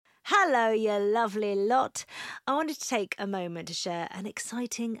Hello, you lovely lot. I wanted to take a moment to share an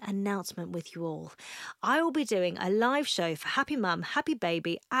exciting announcement with you all. I will be doing a live show for Happy Mum, Happy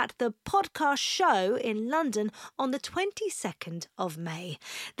Baby at the Podcast Show in London on the 22nd of May.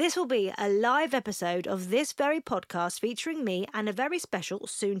 This will be a live episode of this very podcast featuring me and a very special,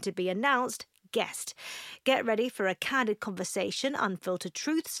 soon-to-be-announced guest. Get ready for a candid conversation, unfiltered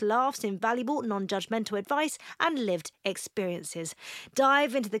truths, laughs, invaluable, non-judgmental advice and lived experiences.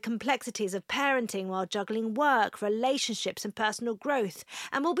 Dive into the complexities of parenting while juggling work, relationships and personal growth.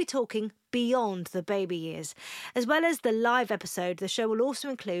 And we'll be talking beyond the baby years. As well as the live episode, the show will also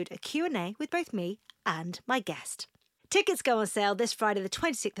include a Q&A with both me and my guest. Tickets go on sale this Friday the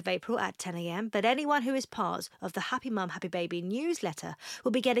 26th of April at 10 a.m, but anyone who is part of the Happy Mum, Happy Baby newsletter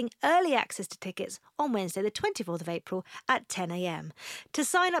will be getting early access to tickets on Wednesday the 24th of April at 10 a.m. To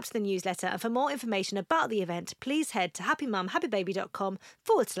sign up to the newsletter and for more information about the event, please head to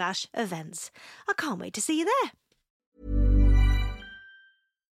happymumhappybaby.com/events. I can't wait to see you there.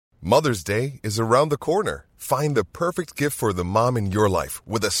 Mother's Day is around the corner. Find the perfect gift for the mom in your life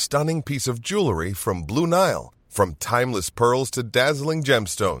with a stunning piece of jewelry from Blue Nile. From timeless pearls to dazzling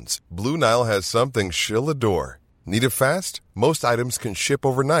gemstones, Blue Nile has something she'll adore. Need it fast? Most items can ship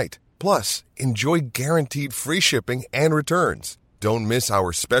overnight. Plus, enjoy guaranteed free shipping and returns. Don't miss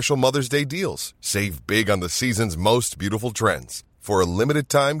our special Mother's Day deals. Save big on the season's most beautiful trends. For a limited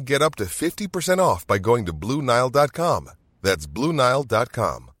time, get up to 50% off by going to BlueNile.com. That's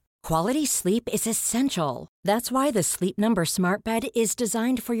BlueNile.com. Quality sleep is essential. That's why the Sleep Number Smart Bed is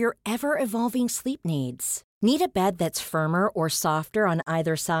designed for your ever-evolving sleep needs. Need a bed that's firmer or softer on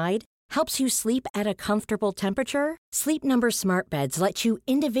either side? Helps you sleep at a comfortable temperature? Sleep Number Smart Beds let you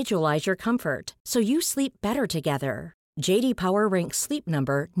individualize your comfort, so you sleep better together. J.D. Power ranks Sleep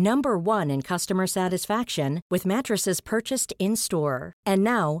Number number 1 in customer satisfaction with mattresses purchased in-store. And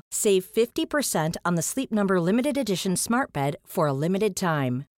now, save 50% on the Sleep Number Limited Edition Smart Bed for a limited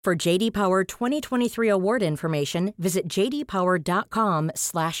time. For J.D. Power 2023 award information, visit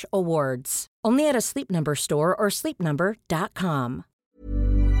jdpower.com/awards. Only at a Sleep Number store or sleepnumber.com.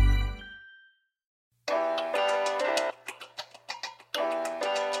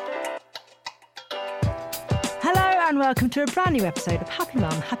 And welcome to a brand new episode of Happy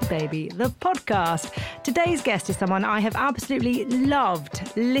Mum, Happy Baby, the podcast. Today's guest is someone I have absolutely loved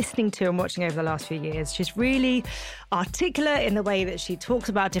listening to and watching over the last few years. She's really articulate in the way that she talks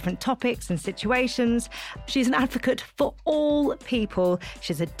about different topics and situations. She's an advocate for all people.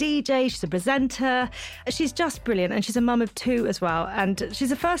 She's a DJ, she's a presenter. She's just brilliant, and she's a mum of 2 as well. And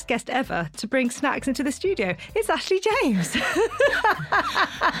she's the first guest ever to bring snacks into the studio. It's Ashley James.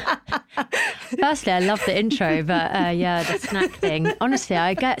 Firstly, I love the intro, but the snack thing. Honestly,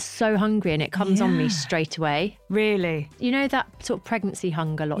 I get so hungry and it comes on me straight away. Really? You know that sort of pregnancy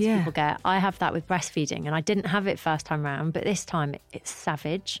hunger lots of people get? I have that with breastfeeding, and I didn't have it first time round, but this time it's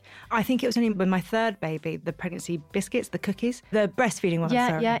savage. I think it was only with my third baby, the pregnancy biscuits, the cookies, the breastfeeding ones. Yeah.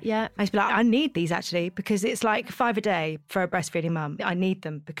 I used to be like, I need these actually, because it's like 5 a day for a breastfeeding mum. I need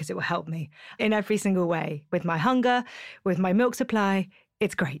them because it will help me in every single way with my hunger, with my milk supply.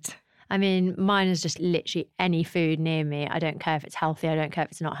 It's great. I mean, mine is just literally any food near me. I don't care if it's healthy. I don't care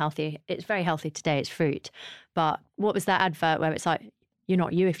if it's not healthy. It's very healthy today. It's fruit. But what was that advert where it's like, you're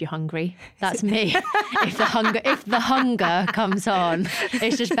not you if you're hungry. That's me. If the hunger comes on,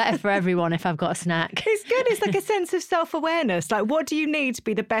 it's just better for everyone if I've got a snack. It's good. It's like a sense of self-awareness. Like, what do you need to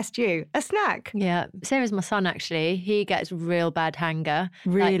be the best you? A snack. Yeah. Same as my son, actually. He gets real bad hunger.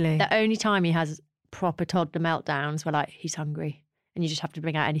 Really? Like, the only time he has proper toddler meltdowns where, like, he's hungry. And you just have to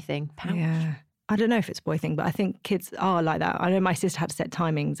bring out anything. Pound. Yeah. I don't know if it's a boy thing, but I think kids are like that. I know my sister had to set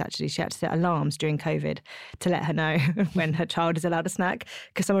timings, actually. She had to set alarms during COVID to let her know when her child is allowed a snack.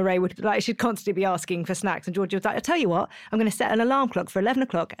 Because Summer Rae would, she'd constantly be asking for snacks. And Georgia was like, I tell you what, I'm going to set an alarm clock for 11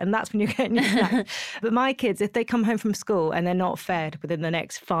 o'clock and that's when you're getting your snack. But my kids, if they come home from school and they're not fed within the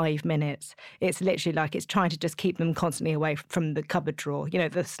next 5 minutes, it's literally like it's trying to just keep them constantly away from the cupboard drawer,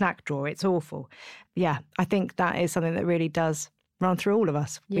 the snack drawer. It's awful. Yeah, I think that is something that really does run through all of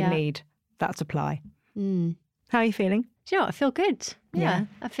us. We need that supply. How are you feeling? Do you know what? I feel good. Yeah.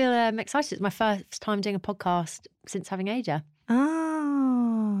 I feel excited. It's my first time doing a podcast since having Ada.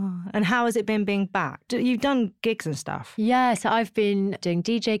 Oh, and how has it been being back? You've done gigs and stuff. Yeah, so I've been doing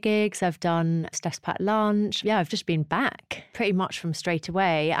DJ gigs. I've done Steph's Packed Lunch. Yeah, I've just been back pretty much from straight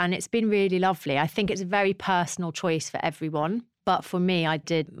away. And it's been really lovely. I think it's a very personal choice for everyone. But for me, I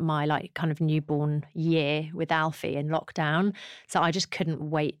did my kind of newborn year with Alfie in lockdown. So I just couldn't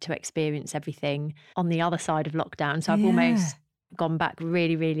wait to experience everything on the other side of lockdown. So I've almost gone back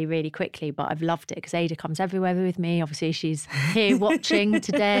really, really, really quickly, but I've loved it because Ada comes everywhere with me. Obviously, she's here watching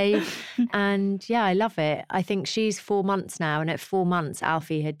today. And yeah, I love it. I think she's 4 months now. And at 4 months,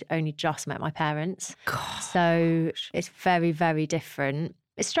 Alfie had only just met my parents. Gosh. So it's very, very different.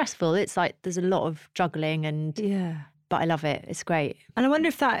 It's stressful. It's like there's a lot of juggling but I love it. It's great. And I wonder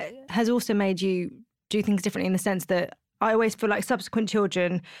if that has also made you do things differently in the sense that I always feel like subsequent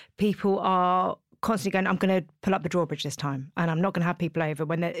children, people are constantly going, I'm going to pull up the drawbridge this time and I'm not going to have people over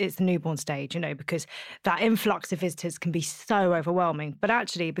when it's the newborn stage, because that influx of visitors can be so overwhelming. But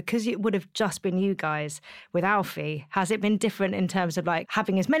actually, because it would have just been you guys with Alfie, has it been different in terms of like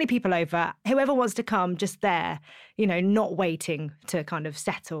having as many people over, whoever wants to come, just there, not waiting to kind of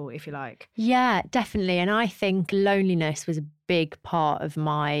settle, if you like? Yeah, definitely. And I think loneliness was a big part of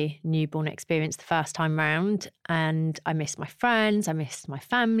my newborn experience the first time round. And I missed my friends, I missed my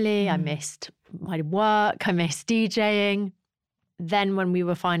family, I missed my work, I missed DJing. Then when we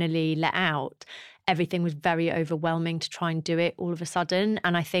were finally let out, everything was very overwhelming to try and do it all of a sudden.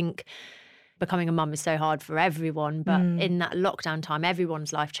 And I think becoming a mum is so hard for everyone. But in that lockdown time,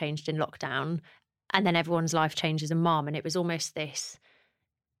 everyone's life changed in lockdown. And then everyone's life changed as a mum. And it was almost this,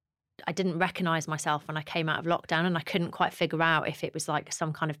 I didn't recognise myself when I came out of lockdown, and I couldn't quite figure out if it was like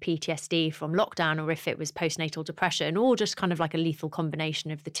some kind of PTSD from lockdown or if it was postnatal depression or just kind of like a lethal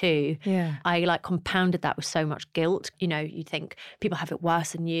combination of the two. Yeah. I like compounded that with so much guilt. You think people have it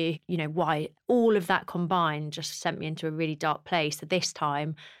worse than you, why? All of that combined just sent me into a really dark place. So this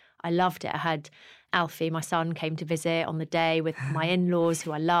time I loved it. I had Alfie, my son, came to visit on the day with my in-laws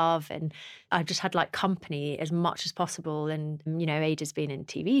who I love, and I just had like company as much as possible. And Ada's been in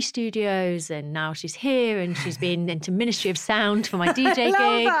TV studios and now she's here, and she's been into Ministry of Sound for my DJ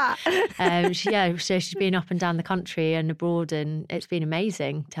gig. So she's been up and down the country and abroad, and it's been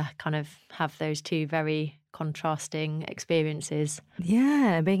amazing to kind of have those two very contrasting experiences.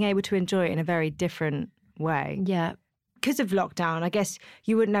 Yeah, being able to enjoy it in a very different way. Yeah. Because of lockdown, I guess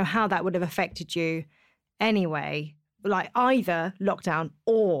you wouldn't know how that would have affected you anyway, like either lockdown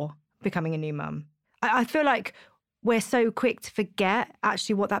or becoming a new mum. I feel like we're so quick to forget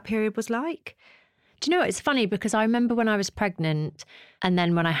actually what that period was like. Do you know what? It's funny because I remember when I was pregnant and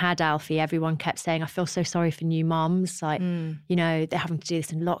then when I had Alfie, everyone kept saying, I feel so sorry for new mums. Like, they're having to do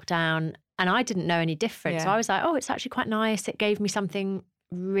this in lockdown. And I didn't know any different. Yeah. So I was like, oh, it's actually quite nice. It gave me something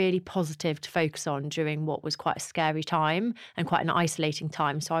really positive to focus on during what was quite a scary time and quite an isolating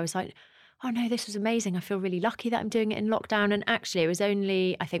time. So I was like, oh no, this was amazing. I feel really lucky that I'm doing it in lockdown. And actually it was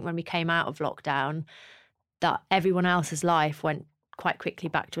only, I think when we came out of lockdown, that everyone else's life went quite quickly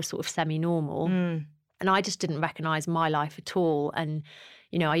back to a sort of semi-normal. And I just didn't recognise my life at all. And,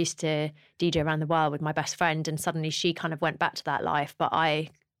 I used to DJ around the world with my best friend, and suddenly she kind of went back to that life, but I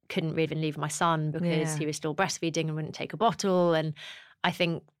couldn't even leave my son because he was still breastfeeding and wouldn't take a bottle. And I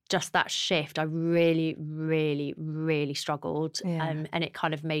think just that shift, I really, really, really struggled. And it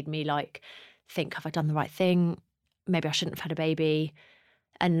kind of made me like think, have I done the right thing? Maybe I shouldn't have had a baby.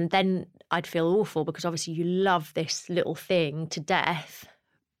 And then I'd feel awful because obviously you love this little thing to death,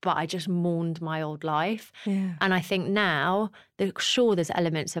 but I just mourned my old life. Yeah. And I think now, sure, there's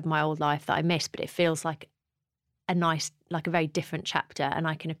elements of my old life that I miss, but it feels like a very different chapter, and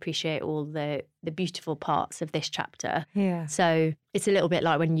I can appreciate all the beautiful parts of this chapter. Yeah. So it's a little bit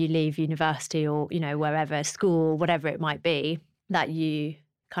like when you leave university or, wherever, school, whatever it might be, that you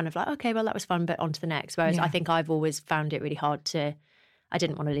kind of like, okay, well, that was fun, but on to the next. Whereas I think I've always found it really hard I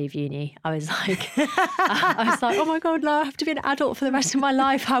didn't want to leave uni. I was like, oh my God, no, I have to be an adult for the rest of my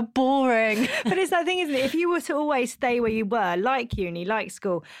life. How boring. But it's that thing, isn't it? If you were to always stay where you were, like uni, like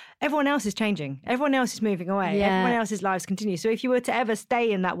school, everyone else is changing. Everyone else is moving away. Yeah. Everyone else's lives continue. So if you were to ever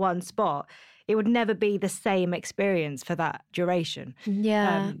stay in that one spot, it would never be the same experience for that duration.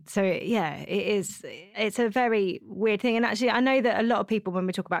 Yeah. It's a very weird thing. And actually, I know that a lot of people, when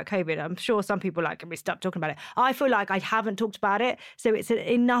we talk about COVID, I'm sure some people can we stop talking about it? I feel like I haven't talked about it. So it's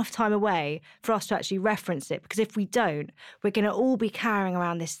enough time away for us to actually reference it. Because if we don't, we're going to all be carrying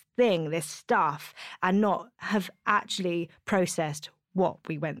around this thing, this stuff, and not have actually processed what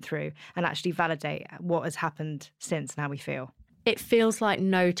we went through and actually validate what has happened since and how we feel. It feels like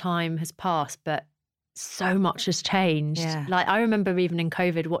no time has passed, but so much has changed. Yeah. Like I remember even in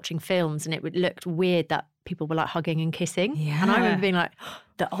COVID watching films and it looked weird that people were like hugging and kissing. Yeah. And I remember being like,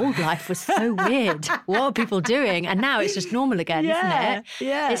 the old life was so weird. What are people doing? And now it's just normal again, isn't it?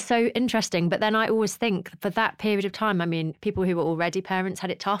 Yeah. It's so interesting. But then I always think for that period of time, I mean, people who were already parents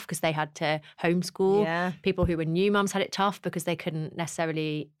had it tough because they had to homeschool. Yeah. People who were new mums had it tough because they couldn't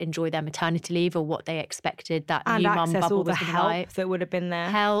necessarily enjoy their maternity leave or what they expected that And new mum access bubble all the was going to help like. that would have been there.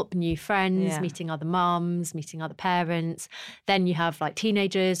 Help, new friends, Yeah. meeting other mums, meeting other parents. Then you have like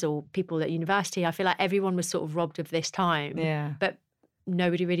teenagers or people at university. I feel like everyone was sort of robbed of this time. Yeah. But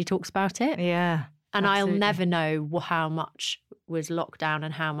nobody really talks about it. Yeah. And absolutely. I'll never know how much was lockdown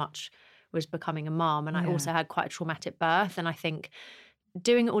and how much was becoming a mum. And I also had quite a traumatic birth. And I think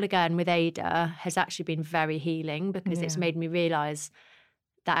doing it all again with Ada has actually been very healing because it's made me realise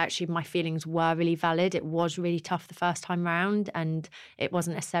that actually my feelings were really valid. It was really tough the first time round. And it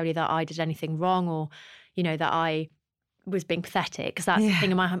wasn't necessarily that I did anything wrong or, you know, that I was being pathetic, because that's the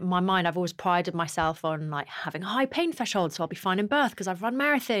thing in my mind. I've always prided myself on like having a high pain threshold, so I'll be fine in birth because I've run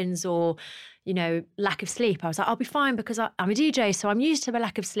marathons, or, you know, lack of sleep. I was like, I'll be fine because I'm a DJ, so I'm used to a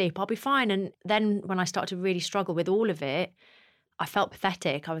lack of sleep. I'll be fine. And then when I started to really struggle with all of it, I felt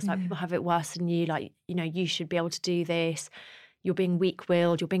pathetic. I was like, people have it worse than you. Like, you know, you should be able to do this. You're being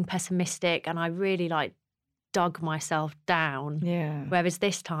weak-willed. You're being pessimistic. And I really like dug myself down. Yeah. Whereas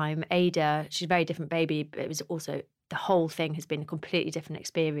this time, Ada, she's a very different baby, but it was also, the whole thing has been a completely different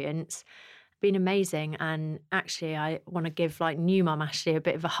experience. Been amazing. And actually, I want to give like new mum Ashley a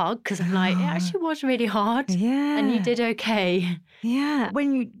bit of a hug because I'm like, it actually was really hard. Yeah. And you did okay. Yeah.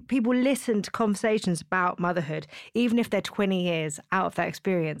 When people listen to conversations about motherhood, even if they're 20 years out of that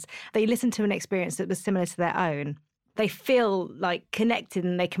experience, they listen to an experience that was similar to their own. They feel like connected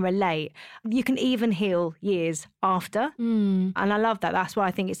and they can relate. You can even heal years after. And I love that. That's why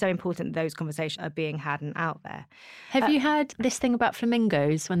I think it's so important that those conversations are being had and out there. Have you heard this thing about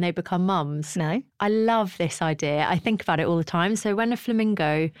flamingos when they become mums? No. I love this idea. I think about it all the time. So when a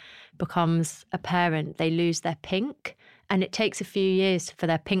flamingo becomes a parent, they lose their pink. And it takes a few years for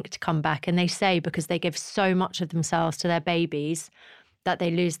their pink to come back. And they say because they give so much of themselves to their babies that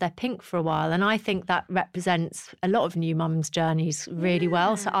they lose their pink for a while. And I think that represents a lot of new mums' journeys really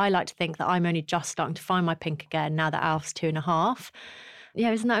well. So I like to think that I'm only just starting to find my pink again now that Alf's 2.5.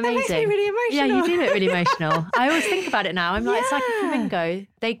 Yeah, isn't that amazing? That makes me really emotional. Yeah, you do look really emotional. I always think about it now. I'm like, it's like a flamingo.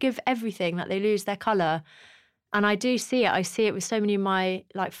 They give everything, that they lose their colour. And I do see it. I see it with so many of my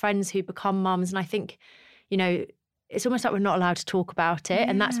like friends who become mums. And I think, you know, it's almost like we're not allowed to talk about it.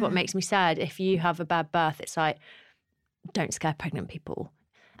 And that's what makes me sad. If you have a bad birth, it's like, don't scare pregnant people.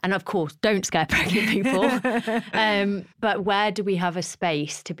 And of course, don't scare pregnant people. But where do we have a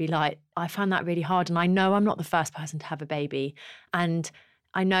space to be like, I found that really hard. And I know I'm not the first person to have a baby. And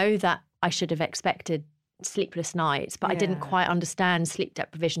I know that I should have expected sleepless nights, but I didn't quite understand sleep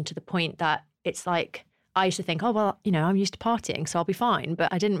deprivation to the point that it's like, I used to think, oh, well, you know, I'm used to partying, so I'll be fine.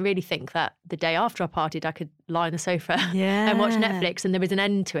 But I didn't really think that the day after I partied, I could lie on the sofa and watch Netflix, and there was an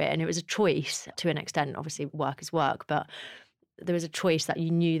end to it. And it was a choice to an extent. Obviously, work is work, but there was a choice that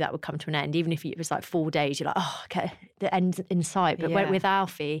you knew that would come to an end. Even if it was like 4 days, you're like, oh, okay, the end's in sight. But with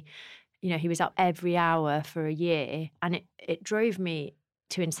Alfie, you know, he was up every hour for a year, and it drove me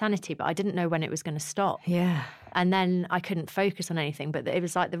to insanity, but I didn't know when it was going to stop. Yeah. And then I couldn't focus on anything, but it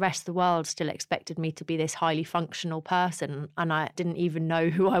was like the rest of the world still expected me to be this highly functional person. And I didn't even know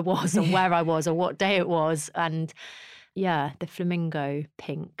who I was or where I was or what day it was. And yeah, the flamingo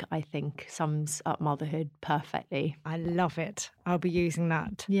pink, I think, sums up motherhood perfectly. I love it. I'll be using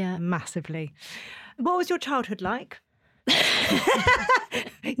that massively. What was your childhood like?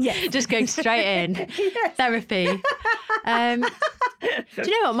 Just going straight in. Therapy. Do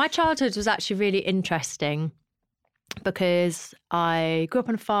you know what? My childhood was actually really interesting because I grew up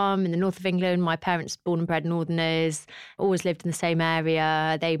on a farm in the north of England. My parents born and bred Northerners, always lived in the same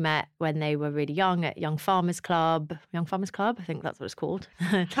area. They met when they were really young at Young Farmers Club. Young Farmers Club, I think that's what it's called.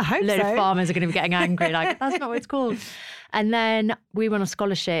 I hope A load so. of farmers are going to be getting angry, like, that's not what it's called. And then we were on a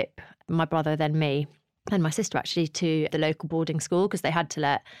scholarship, my brother, then me, and my sister actually, to the local boarding school because they had to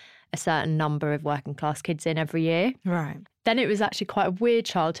let a certain number of working class kids in every year. Right. Then it was actually quite a weird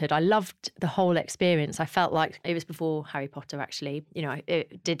childhood. I loved the whole experience. I felt like it was before Harry Potter, actually. You know,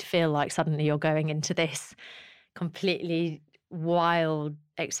 it did feel like suddenly you're going into this completely wild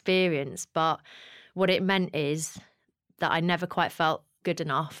experience. But what it meant is that I never quite felt good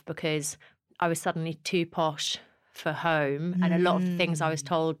enough because I was suddenly too posh for home. And a lot of the things I was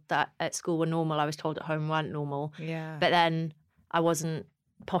told that at school were normal, I was told at home weren't normal. Yeah. But then I wasn't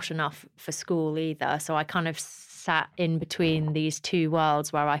posh enough for school either. So I kind of sat in between these two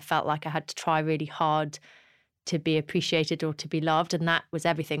worlds where I felt like I had to try really hard to be appreciated or to be loved. And that was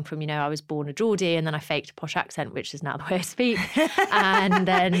everything from, I was born a Geordie and then I faked a posh accent, which is now the way I speak. And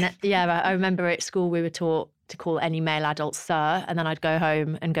then, I remember at school we were taught to call any male adult sir. And then I'd go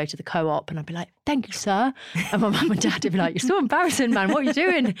home and go to the co-op and I'd be like, thank you, sir. And my mum and dad would be like, you're so embarrassing, man. What are you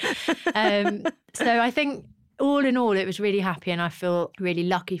doing? So I think all in all, it was really happy and I feel really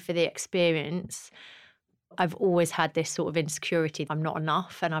lucky for the experience. I've always had this sort of insecurity. I'm not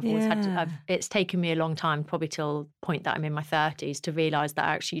enough. And I've always it's taken me a long time, probably till the point that I'm in my 30s, to realise that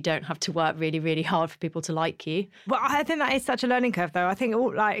actually you don't have to work really, really hard for people to like you. Well, I think that is such a learning curve, though. I think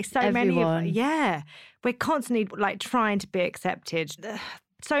we're constantly trying to be accepted.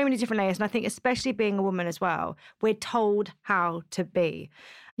 So many different layers. And I think especially being a woman as well, we're told how to be.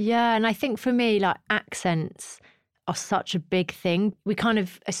 Yeah. And I think for me, accents are such a big thing. We kind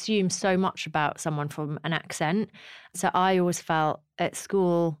of assume so much about someone from an accent. So I always felt at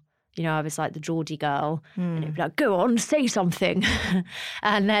school, I was like the Geordie girl and it'd be like, go on, say something.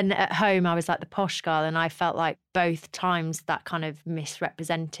 And then at home, I was like the posh girl. And I felt like both times that kind of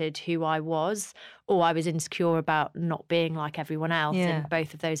misrepresented who I was, or I was insecure about not being like everyone else in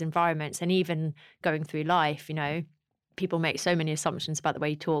both of those environments. And even going through life, people make so many assumptions about the way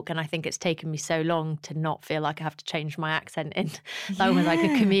you talk. And I think it's taken me so long to not feel like I have to change my accent in almost like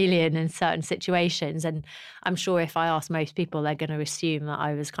a chameleon in certain situations. And I'm sure if I ask most people, they're going to assume that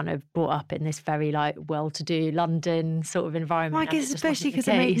I was kind of brought up in this very well-to-do London sort of environment. Well, I guess especially because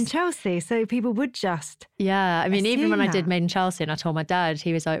I'm made in Chelsea, so people would just even when I did Made in Chelsea and I told my dad,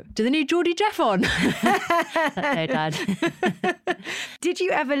 he was like, do they need Geordie Jeff on? No, Dad. Did you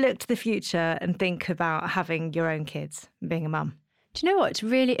ever look to the future and think about having your own kids, being a mum? Do you know what? It's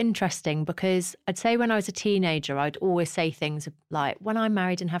really interesting because I'd say when I was a teenager, I'd always say things like, when I'm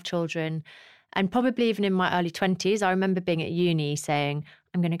married and have children, and probably even in my early 20s, I remember being at uni saying,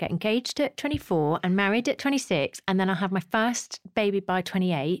 I'm going to get engaged at 24 and married at 26, and then I'll have my first baby by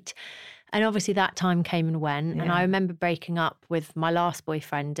 28. And obviously that time came and went. Yeah. And I remember breaking up with my last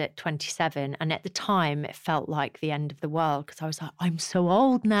boyfriend at 27. And at the time, it felt like the end of the world because I was like, I'm so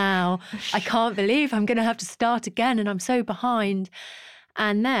old now. I can't believe I'm going to have to start again and I'm so behind.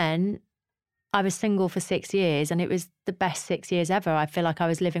 And then I was single for 6 years and it was the best 6 years ever. I feel like I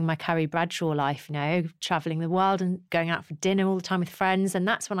was living my Carrie Bradshaw life, traveling the world and going out for dinner all the time with friends. And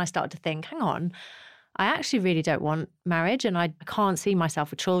that's when I started to think, hang on, I actually really don't want marriage and I can't see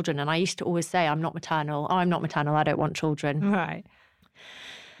myself with children. And I used to always say, I'm not maternal. Oh, I'm not maternal. I don't want children. Right.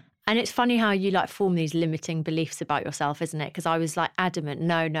 And it's funny how you form these limiting beliefs about yourself, isn't it? Because I was adamant,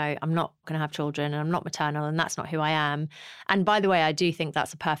 no, I'm not going to have children and I'm not maternal and that's not who I am. And by the way, I do think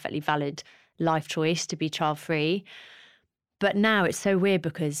that's a perfectly valid life choice to be child-free. But now it's so weird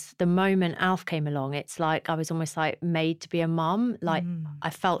because the moment Alf came along, it's like I was almost made to be a mum. I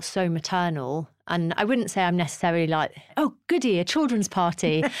felt so maternal. And I wouldn't say I'm necessarily oh, goody, a children's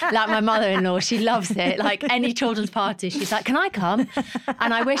party. Like my mother-in-law, she loves it. Any children's party, she's like, can I come?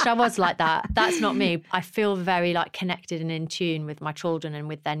 And I wish I was like that. That's not me. I feel very connected and in tune with my children and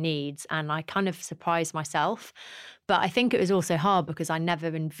with their needs. And I kind of surprised myself. But I think it was also hard because I never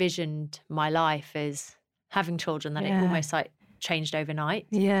envisioned my life as having children, that it almost changed overnight.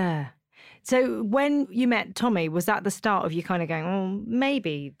 Yeah. So when you met Tommy, was that the start of you kind of going, oh,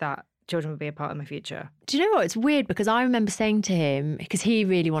 maybe that children would be a part of my future? Do you know what? It's weird because I remember saying to him, because he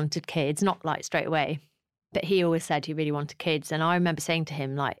really wanted kids, not straight away, but he always said he really wanted kids. And I remember saying to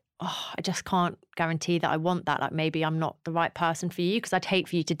him I just can't guarantee that I want that. Maybe I'm not the right person for you because I'd hate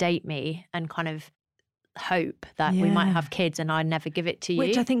for you to date me and kind of hope that we might have kids and I'd never give it to you.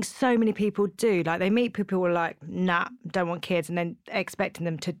 Which I think so many people do. They meet people who are nah, don't want kids, and then expecting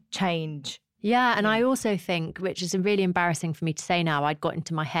them to change. Yeah, and I also think, which is really embarrassing for me to say now, I'd got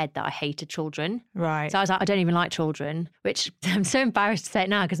into my head that I hated children. Right. So I was like, I don't even like children, which I'm so embarrassed to say it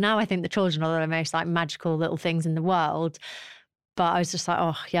now because now I think the children are the most magical little things in the world. But I was just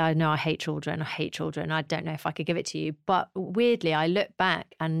oh, yeah, no, I hate children. I hate children. I don't know if I could give it to you. But weirdly, I look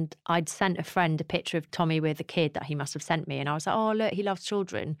back and I'd sent a friend a picture of Tommy with a kid that he must have sent me. And I was like, oh, look, he loves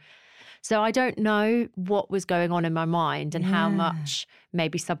children. So I don't know what was going on in my mind and how much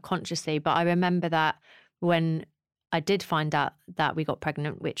maybe subconsciously. But I remember that when I did find out that we got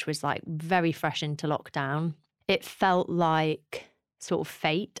pregnant, which was very fresh into lockdown, it felt like sort of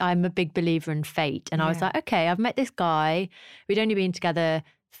fate. I'm a big believer in fate. And I was like, okay, I've met this guy. We'd only been together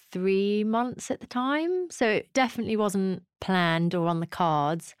 3 months at the time. So it definitely wasn't planned or on the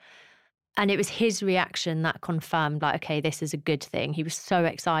cards. And it was his reaction that confirmed okay, this is a good thing. He was so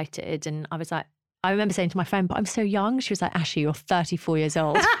excited. And I was I remember saying to my friend, but I'm so young. She was like, Ashley, you're 34 years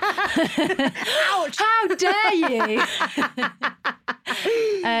old. Ouch! How dare you?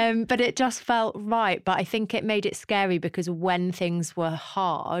 But it just felt right. But I think it made it scary because when things were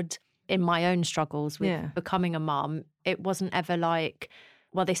hard in my own struggles with becoming a mum, it wasn't ever like,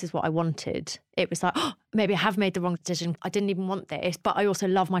 well, this is what I wanted. It was like, oh, maybe I have made the wrong decision. I didn't even want this, but I also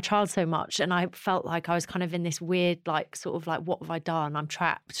love my child so much. And I felt like I was kind of in this weird, like, sort of like, what have I done? I'm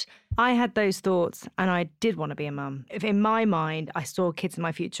trapped. I had those thoughts and I did want to be a mum. If in my mind, I saw kids in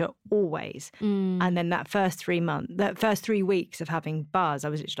my future always. And then that first 3 weeks of having Buzz, I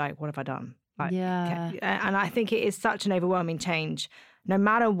was just like, what have I done? Like, Yeah. And I think it is such an overwhelming change. No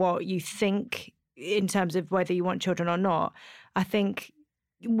matter what you think in terms of whether you want children or not, I think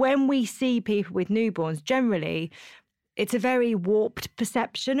when we see people with newborns, generally, it's a very warped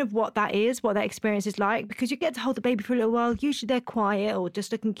perception of what that is, what that experience is like, because you get to hold the baby for a little while. Usually they're quiet or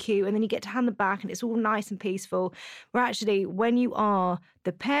just looking cute, and then you get to hand them back and it's all nice and peaceful. Where actually, when you are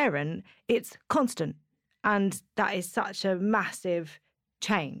the parent, it's constant. And that is such a massive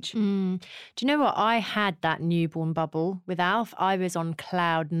change. Do you know what? I had that newborn bubble with Alf. I was on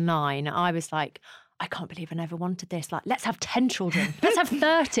cloud 9. I was like, I can't believe I never wanted this. Like, let's have 10 children. Let's have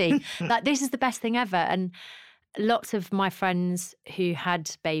 30. Like, this is the best thing ever. And lots of my friends who had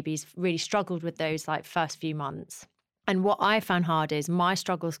babies really struggled with those like first few months. And what I found hard is my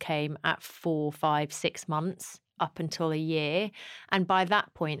struggles came at 4, 5, 6 months up until a year. And by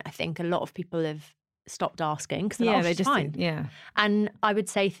that point, I think a lot of people have stopped asking because they're just fine. Yeah. And I would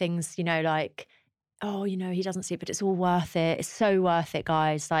say things, you know, like, oh, you know, he doesn't sleep, but it's all worth it. It's so worth it,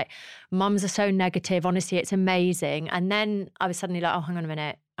 guys. Like, mums are so negative. Honestly, it's amazing. And then I was suddenly like, oh, hang on a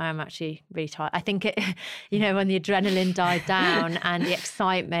minute. I am actually really tired. I think it, you know, when the adrenaline died down and the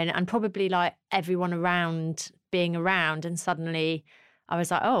excitement and probably like everyone around being around, and suddenly I was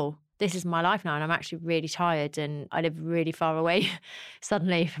like, oh, this is my life now. And I'm actually really tired and I live really far away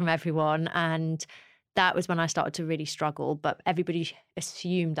suddenly from everyone. And that was when I started to really struggle, but everybody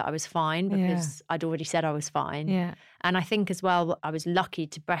assumed that I was fine because I'd already said I was fine. Yeah. And I think as well, I was lucky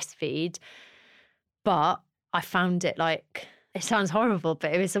to breastfeed, but I found it like, it sounds horrible,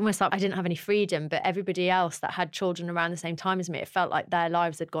 but it was almost like I didn't have any freedom. But everybody else that had children around the same time as me, it felt like their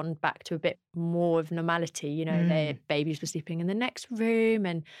lives had gone back to a bit more of normality. You know, their babies were sleeping in the next room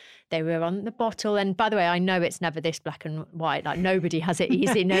and they were on the bottle. And by the way, I know it's never this black and white. Like, nobody has it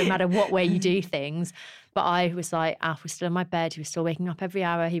easy, no matter what way you do things. But I was like, Alf was still in my bed. He was still waking up every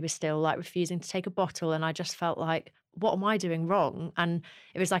hour. He was still like refusing to take a bottle. And I just felt like, what am I doing wrong? And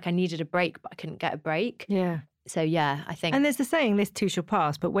it was like I needed a break, but I couldn't get a break. Yeah. So, yeah, I think. And there's the saying, this too shall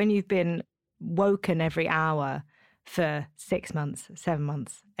pass. But when you've been woken every hour for 6 months, 7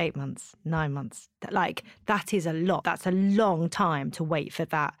 months, 8 months, 9 months, like, that is a lot. That's a long time to wait for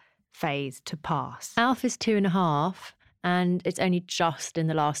that phase to pass. Alf is 2.5, and it's only just in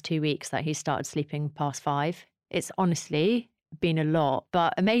the last 2 weeks that he started sleeping past 5. It's honestly been a lot.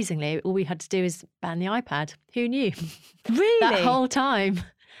 But amazingly, all we had to do is ban the iPad. Who knew? Really? That whole time.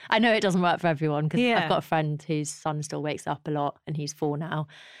 I know it doesn't work for everyone because I've got a friend whose son still wakes up a lot and he's 4 now.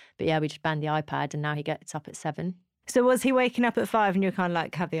 But yeah, we just banned the iPad and now he gets up at 7. So was he waking up at 5 and you're kind of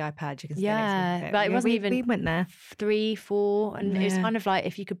like, have the iPad? You can Yeah, but it wasn't even we went there. 3, 4. And it was kind of like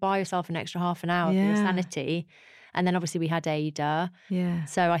if you could buy yourself an extra half an hour for your sanity. And then obviously we had Ada. Yeah.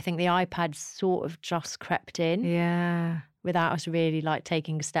 So I think the iPad sort of just crept in. Yeah. Without us really like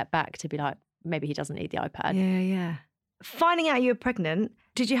taking a step back to be like, maybe he doesn't need the iPad. Yeah, yeah. Finding out you were pregnant,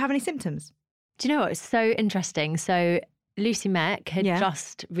 did you have any symptoms? Do you know what? It's so interesting. So Lucy Meck had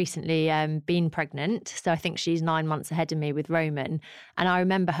just recently been pregnant. So I think she's 9 months ahead of me with Roman. And I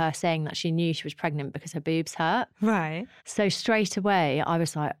remember her saying that she knew she was pregnant because her boobs hurt. Right. So straight away, I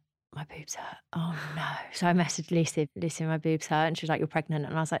was like, my boobs hurt. Oh no. So I messaged Lucy, my boobs hurt. And she was like, you're pregnant.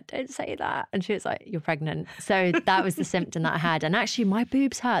 And I was like, don't say that. And she was like, you're pregnant. So that was the symptom that I had. And actually my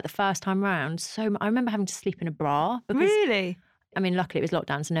boobs hurt the first time round. So I remember having to sleep in a bra. Because, really? I mean, luckily it was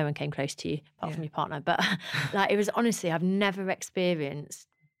lockdown, so no one came close to you apart from your partner. But like, it was honestly, I've never experienced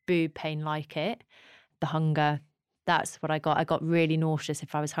boob pain like it. The hunger, that's what I got. I got really nauseous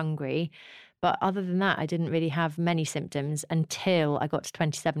if I was hungry. But other than that, I didn't really have many symptoms until I got to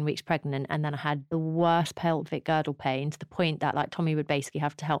 27 weeks pregnant. And then I had the worst pelvic girdle pain to the point that like Tommy would basically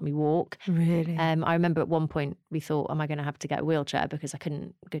have to help me walk. Really? I remember at one point we thought, am I going to have to get a wheelchair because I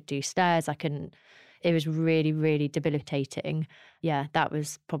couldn't go do stairs. It was really, really debilitating. Yeah, that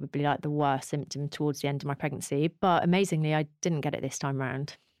was probably like the worst symptom towards the end of my pregnancy. But amazingly, I didn't get it this time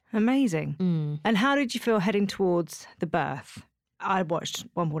round. Amazing. And how did you feel heading towards the birth? I watched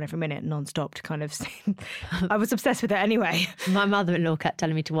One Born Every Minute non-stop to kind of see. I was obsessed with it anyway. My mother-in-law kept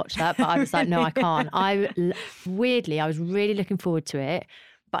telling me to watch that, but I was like, no, I can't. Weirdly, I was really looking forward to it.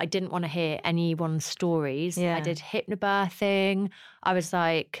 but I didn't want to hear anyone's stories. Yeah. I did hypnobirthing. I was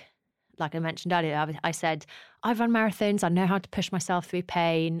like I mentioned earlier, I said, I've run marathons. I know how to push myself through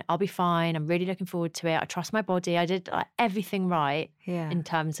pain. I'll be fine. I'm really looking forward to it. I trust my body. I did everything right in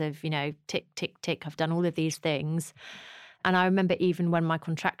terms of, tick, tick, tick. I've done all of these things. And I remember even when my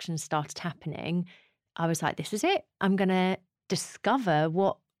contractions started happening, I was like, this is it. I'm going to discover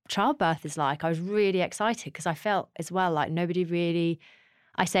what childbirth is like. I was really excited because I felt as well like nobody really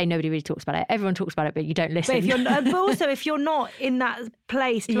talks about it. Everyone talks about it, but you don't listen. But also, if you're not in that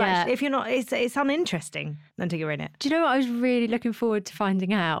place, if you're not, it's uninteresting until you're in it. Do you know what? I was really looking forward to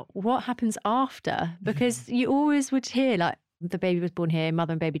finding out what happens after, because you always would hear like the baby was born here,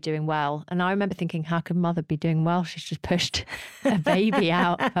 mother and baby doing well. And I remember thinking, how can mother be doing well? She's just pushed a baby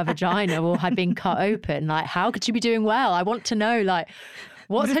out of her vagina or had been cut open. Like, how could she be doing well? I want to know, like,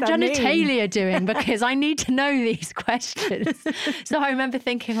 what's her genitalia doing? Because I need to know these questions. So I remember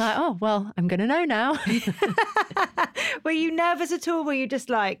thinking like, oh, well, I'm going to know now. Were you nervous at all? Were you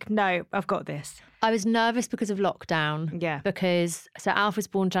just like, no, I've got this? I was nervous because of lockdown. Yeah. So Alf was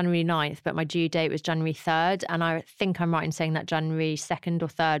born January 9th, but my due date was January 3rd. And I think I'm right in saying that January 2nd or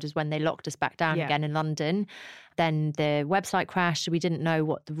 3rd was when they locked us back down again in London. Then the website crashed. So we didn't know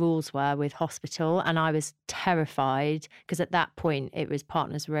what the rules were with hospital. And I was terrified because at that point it was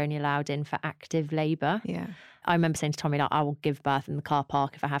partners were only allowed in for active labour. Yeah. I remember saying to Tommy, like, I will give birth in the car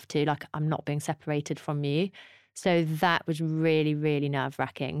park if I have to. Like, I'm not being separated from you. So that was really, really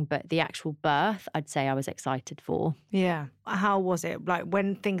nerve-wracking. But the actual birth, I'd say I was excited for. Yeah. How was it? Like,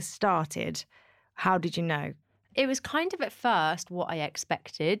 when things started, how did you know? It was kind of at first what I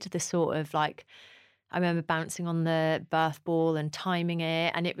expected, the sort of like, I remember bouncing on the birth ball and timing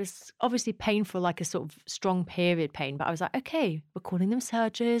it. And it was obviously painful, like a sort of strong period pain. But I was like, okay, we're calling them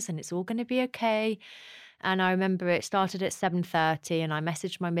surges and it's all going to be okay. And I remember it started at 7:30 and I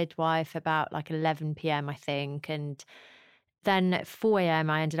messaged my midwife about like 11 p.m, I think. And then at 4 a.m,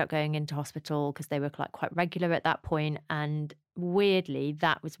 I ended up going into hospital because they were like quite regular at that point. And weirdly,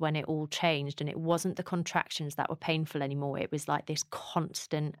 that was when it all changed. And it wasn't the contractions that were painful anymore. It was like this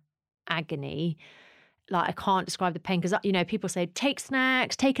constant agony. Like, I can't describe the pain because, people say, take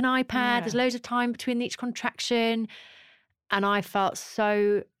snacks, take an iPad. There's loads of time between each contraction. And I felt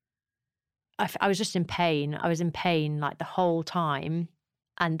so... I was just in pain. I was in pain like the whole time.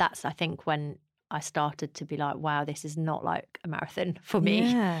 And that's, I think, when I started to be like, wow, this is not like a marathon for me.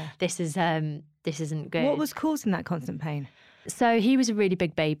 Yeah. This isn't good. What was causing that constant pain? So he was a really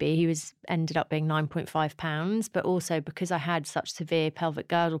big baby. He ended up being 9.5 pounds. But also because I had such severe pelvic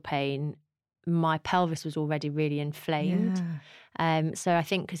girdle pain, my pelvis was already really inflamed. Yeah. So I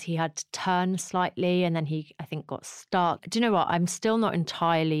think because he had to turn slightly and then I think got stuck. Do you know what? I'm still not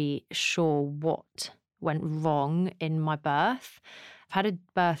entirely sure what went wrong in my birth. I've had a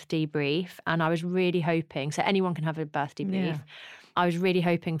birth debrief and I was really hoping, so anyone can have a birth debrief. Yeah. I was really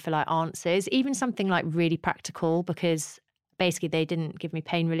hoping for like answers, even something like really practical, because basically they didn't give me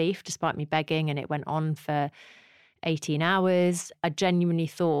pain relief despite me begging, and it went on for 18 hours. I genuinely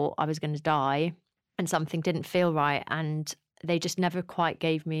thought I was going to die and something didn't feel right. And they just never quite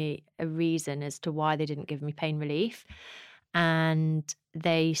gave me a reason as to why they didn't give me pain relief. And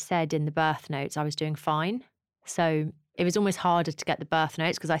they said in the birth notes I was doing fine. So it was almost harder to get the birth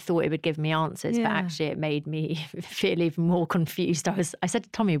notes because I thought it would give me answers, but actually it made me feel even more confused. I said to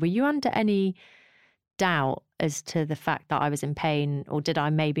Tommy, were you under any doubt as to the fact that I was in pain, or did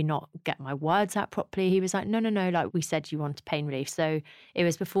I maybe not get my words out properly? He was like, no, like we said you wanted pain relief. So it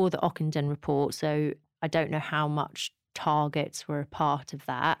was before the Ockenden report. So I don't know how much targets were a part of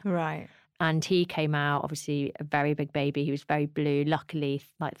that. Right. And he came out, obviously a very big baby. He was very blue. Luckily,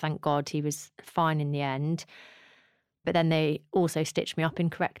 like, thank God, he was fine in the end. But then they also stitched me up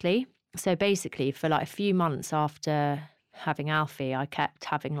incorrectly. So basically for like a few months after having Alfie, I kept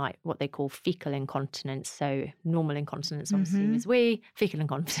having like what they call fecal incontinence. So normal incontinence, obviously, was wee, fecal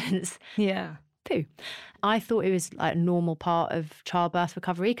incontinence. Yeah. Poo. I thought it was like a normal part of childbirth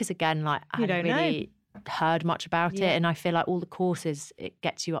recovery because, again, like I hadn't really heard much about it. And I feel like all the courses, it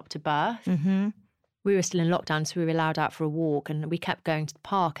gets you up to birth. Mm-hmm. We were still in lockdown, so we were allowed out for a walk and we kept going to the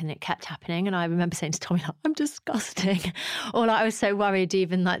park and it kept happening. And I remember saying to Tommy, like, I'm disgusting. Or like I was so worried,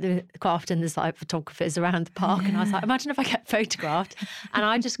 even like quite often there's like photographers around the park. And I was like, imagine if I get photographed. And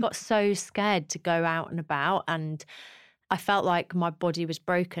I just got so scared to go out and about. And I felt like my body was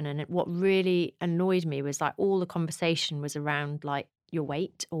broken. And what really annoyed me was like all the conversation was around like your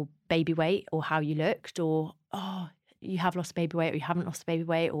weight or baby weight or how you looked or, oh, you have lost baby weight or you haven't lost baby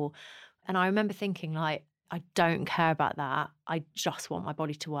weight or... And I remember thinking, like, I don't care about that. I just want my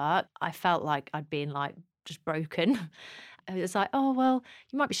body to work. I felt like I'd been, like, just broken. It was like, oh, well,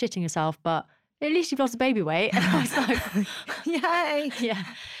 you might be shitting yourself, but at least you've lost the baby weight. And I was like, Yay. yeah.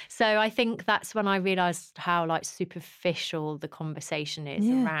 So I think that's when I realised how like superficial the conversation is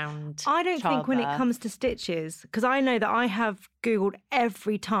around I don't think when it childbirth. comes to stitches, because I know that I have Googled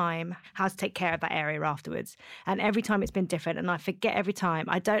every time how to take care of that area afterwards. And every time it's been different. And I forget every time.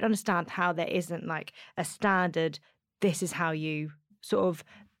 I don't understand how there isn't like a standard, this is how you sort of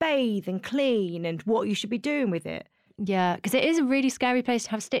bathe and clean and what you should be doing with it. Yeah, because it is a really scary place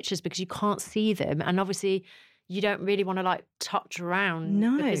to have stitches because you can't see them. And obviously you don't really want to like touch around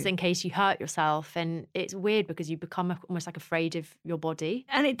because in case you hurt yourself. And it's weird because you become almost like afraid of your body.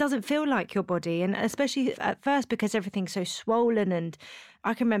 And it doesn't feel like your body. And especially at first because everything's so swollen. And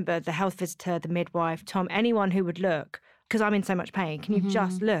I can remember the health visitor, the midwife, Tom, anyone who would look, because I'm in so much pain, can you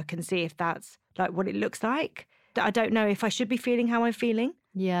just look and see if that's like what it looks like? I don't know if I should be feeling how I'm feeling.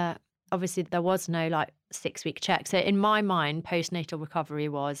 Yeah. Obviously, there was no like 6-week check. So in my mind, postnatal recovery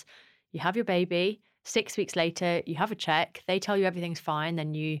was you have your baby, 6 weeks later, you have a check, they tell you everything's fine,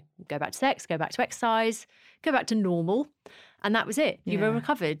 then you go back to sex, go back to exercise, go back to normal. And that was it. You were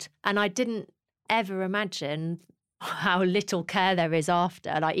recovered. And I didn't ever imagine how little care there is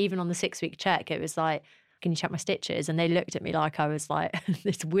after. Like even on the 6-week check, it was like, can you check my stitches? And they looked at me like I was like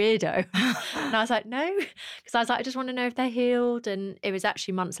this weirdo. And I was like, no, because I was like, I just want to know if they're healed. And it was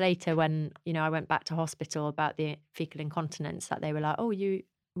actually months later when, you know, I went back to hospital about the fecal incontinence that they were like, oh,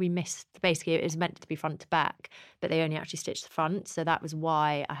 we missed, basically it was meant to be front to back, but they only actually stitched the front. So that was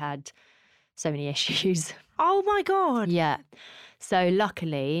why I had so many issues. Oh my God. Yeah. So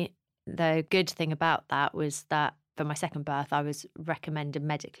luckily, the good thing about that was that for my second birth, I was recommended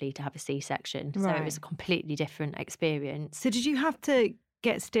medically to have a C-section. So it was a completely different experience. So did you have to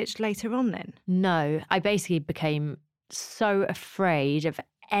get stitched later on then? No, I basically became so afraid of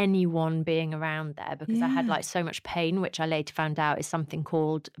anyone being around there because I had like so much pain, which I later found out is something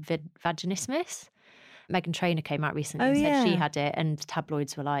called vaginismus. Meghan Trainor came out recently and said she had it, and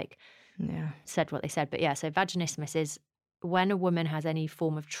tabloids were like, said what they said. But yeah, so vaginismus is when a woman has any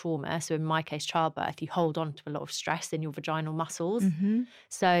form of trauma, so in my case, childbirth, you hold on to a lot of stress in your vaginal muscles.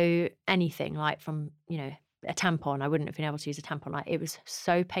 So anything like from, you know, a tampon, I wouldn't have been able to use a tampon. Like it was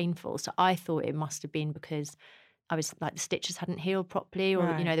so painful. So I thought it must have been because I was like the stitches hadn't healed properly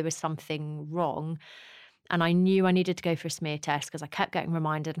or, you know, there was something wrong. And I knew I needed to go for a smear test because I kept getting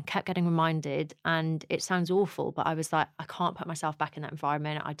reminded and kept getting reminded. And it sounds awful, but I was like, I can't put myself back in that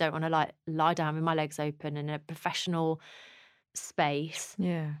environment. I don't want to like lie down with my legs open in a professional space.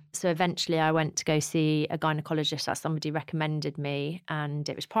 Yeah. So eventually I went to go see a gynecologist that somebody recommended me, and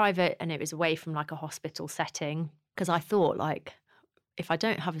it was private and it was away from like a hospital setting because I thought like, if I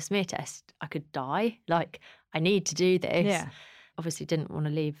don't have a smear test, I could die. Like I need to do this. Yeah. Obviously didn't want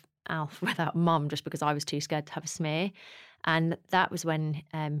to leave Alf without mum just because I was too scared to have a smear. And that was when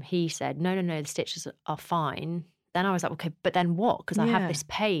he said, no, the stitches are fine. Then I was like, okay, but then what? Because I have this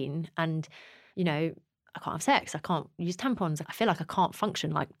pain and, you know, I can't have sex. I can't use tampons. I feel like I can't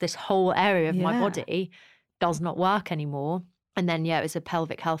function. Like this whole area of my body does not work anymore. And then, it was a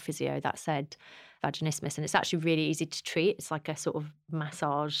pelvic health physio that said vaginismus. And it's actually really easy to treat. It's like a sort of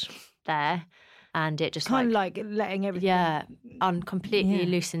massage there. And it just kind of like letting everything. Yeah, completely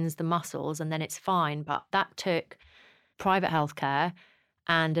loosens the muscles and then it's fine. But that took private healthcare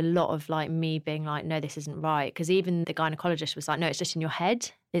and a lot of like me being like, no, this isn't right. Because even the gynecologist was like, no, it's just in your head.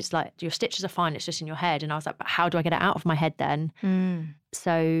 It's like your stitches are fine. It's just in your head. And I was like, but how do I get it out of my head then?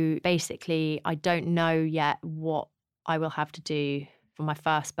 So basically, I don't know yet what I will have to do for my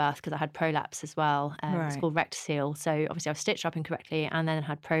first birth because I had prolapse as well. It's called rectocele. So obviously I was stitched up incorrectly and then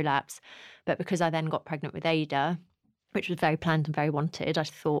had prolapse. But because I then got pregnant with Ada, which was very planned and very wanted, I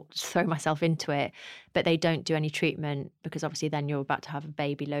thought just throw myself into it. But they don't do any treatment because obviously then you're about to have a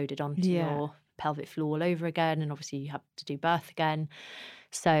baby loaded onto your pelvic floor all over again. And obviously you have to do birth again.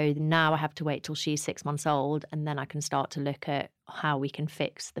 So now I have to wait till she's 6 months old and then I can start to look at how we can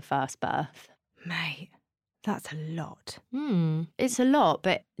fix the first birth. Mate, that's a lot. It's a lot,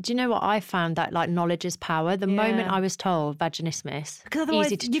 but do you know what I found? That like knowledge is power. The moment I was told vaginismus, because otherwise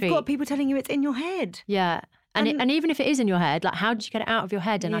easy to you've treat. got people telling you it's in your head. Yeah. And even if it is in your head, like how did you get it out of your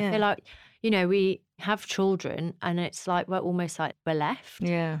head? And I feel like, you know, we have children and it's like we're almost like we're left.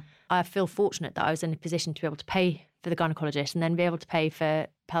 Yeah. I feel fortunate that I was in a position to be able to pay for the gynecologist and then be able to pay for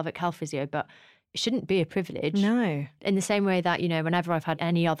pelvic health physio, but it shouldn't be a privilege. No. In the same way that, you know, whenever I've had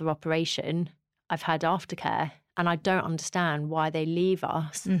any other operation, I've had aftercare. And I don't understand why they leave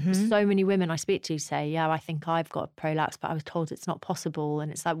us. So many women I speak to say, yeah, I think I've got a prolapse, but I was told it's not possible.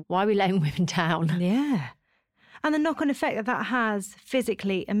 And it's like, why are we letting women down? Yeah. And the knock-on effect that has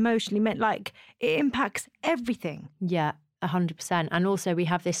physically, emotionally, like it impacts everything. Yeah. 100%. And also we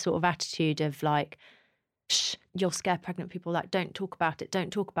have this sort of attitude of like, shh, you'll scare pregnant people, like don't talk about it.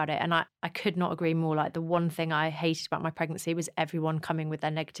 And I could not agree more. Like the one thing I hated about my pregnancy was everyone coming with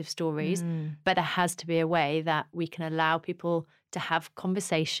their negative stories. But there has to be a way that we can allow people to have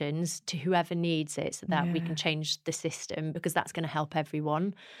conversations to whoever needs it so that we can change the system, because that's going to help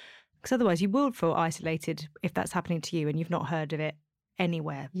everyone. Because otherwise you will feel isolated if that's happening to you and you've not heard of it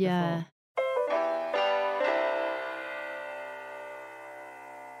anywhere before.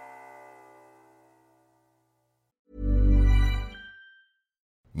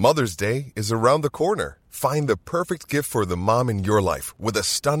 Mother's Day is around the corner. Find the perfect gift for the mom in your life with a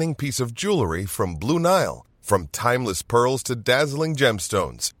stunning piece of jewelry from Blue Nile. From timeless pearls to dazzling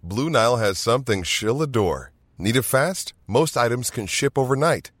gemstones, Blue Nile has something she'll adore. Need it fast? Most items can ship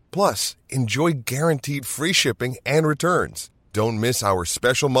overnight. Plus, enjoy guaranteed free shipping and returns. Don't miss our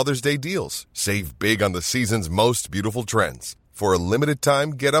special Mother's Day deals. Save big on the season's most beautiful trends. For a limited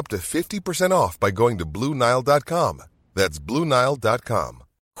time, get up to 50% off by going to BlueNile.com. That's BlueNile.com.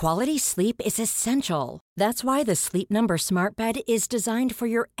 Quality sleep is essential. That's why the Sleep Number Smart Bed is designed for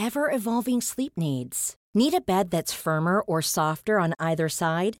your ever-evolving sleep needs. Need a bed that's firmer or softer on either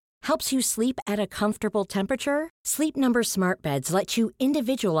side? Helps you sleep at a comfortable temperature? Sleep Number Smart Beds let you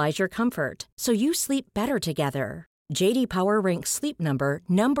individualize your comfort so you sleep better together. J.D. Power ranks Sleep Number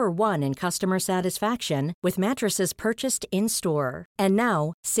number 1 in customer satisfaction with mattresses purchased in-store. And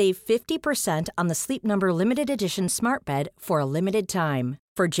now, save 50% on the Sleep Number Limited Edition Smart Bed for a limited time.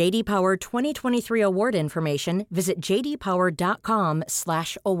 For J.D. Power 2023 award information, visit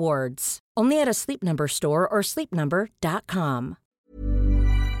jdpower.com/awards. Only at a Sleep Number store or sleepnumber.com.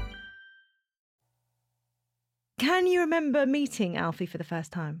 Can you remember meeting Alfie for the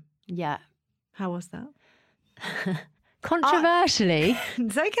first time? Yeah. How was that? Controversially.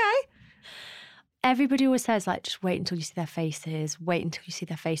 It's okay. Everybody always says, like, just wait until you see their faces. Wait until you see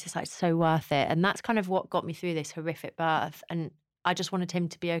their faces. Like, it's so worth it. And that's kind of what got me through this horrific birth. And I just wanted him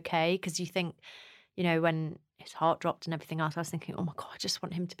to be okay, because you think, you know, when his heart dropped and everything else, I was thinking, oh my God, I just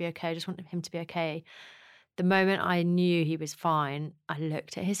want him to be okay. I just want him to be okay. The moment I knew he was fine, I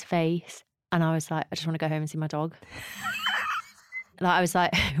looked at his face and I was like, I just want to go home and see my dog. Like, I was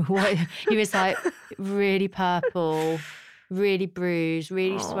like, what? He was like really purple, really bruised,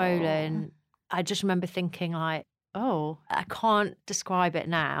 really swollen. I just remember thinking like, oh, I can't describe it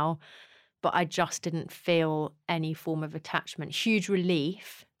now, but I just didn't feel any form of attachment. Huge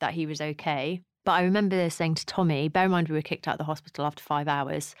relief that he was okay. But I remember saying to Tommy, bear in mind we were kicked out of the hospital after 5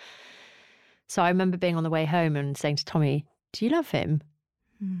 hours. So I remember being on the way home and saying to Tommy, do you love him?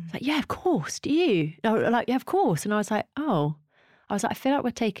 Like, yeah, of course. Do you? No, like, yeah, of course. And I was like, oh. I was like, I feel like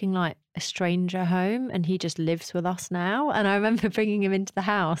we're taking like a stranger home and he just lives with us now. And I remember bringing him into the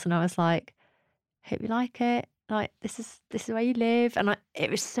house and I was like, hope you like it. Like, this is where you live. And it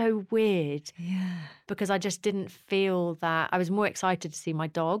was so weird. Yeah. Because I just didn't feel that. I was more excited to see my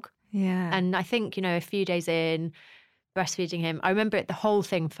dog. Yeah. And I think, you know, a few days in, breastfeeding him, I remember the whole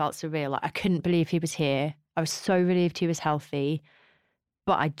thing felt surreal. Like, I couldn't believe he was here. I was so relieved he was healthy.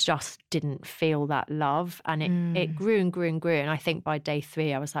 But I just didn't feel that love. And it grew and grew and grew. And I think by day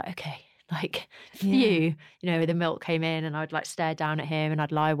 3, I was like, okay, like, phew. You know, the milk came in and I'd like stare down at him and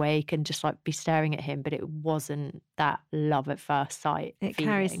I'd lie awake and just like be staring at him. But it wasn't that love at first sight. It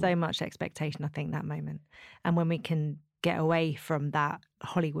carries so much expectation, I think, that moment. And when we can get away from that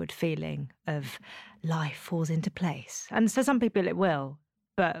Hollywood feeling of life falls into place. And so some people it will,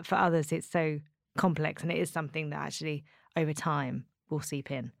 but for others it's so complex, and it is something that actually over time will seep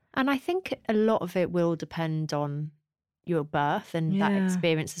in. And I think a lot of it will depend on your birth and that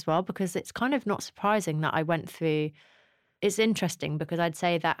experience as well, because it's kind of not surprising that I went through. It's interesting because I'd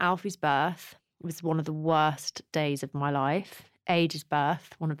say that Alfie's birth was one of the worst days of my life. Ada's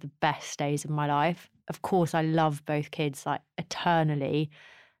birth, one of the best days of my life. Of course, I love both kids like eternally,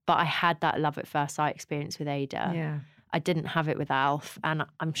 but I had that love at first sight experience with Ada. Yeah. I didn't have it with Alf, and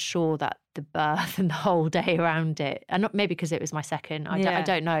I'm sure that the birth and the whole day around it, and not maybe because it was my second, I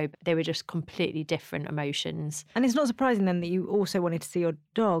don't know, but they were just completely different emotions. And it's not surprising then that you also wanted to see your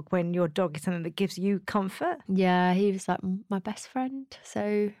dog when your dog is something that gives you comfort. Yeah, he was like my best friend.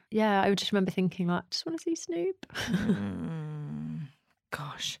 So yeah, I just remember thinking like, I just want to see Snoop.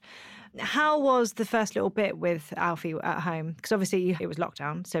 Gosh. How was the first little bit with Alfie at home? Because obviously it was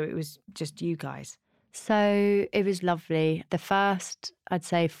lockdown, so it was just you guys. So it was lovely. The first, I'd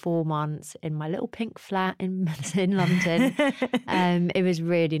say, 4 months in my little pink flat in London, it was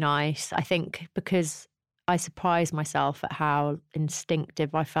really nice. I think because I surprised myself at how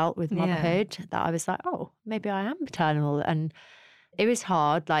instinctive I felt with motherhood, that I was like, oh, maybe I am maternal. And It was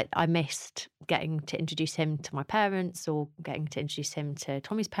hard. Like, I missed getting to introduce him to my parents or getting to introduce him to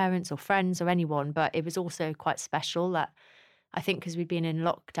Tommy's parents or friends or anyone. But it was also quite special that I think because we'd been in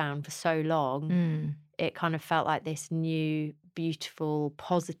lockdown for so long, it kind of felt like this new, beautiful,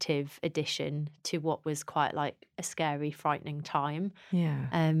 positive addition to what was quite like a scary, frightening time.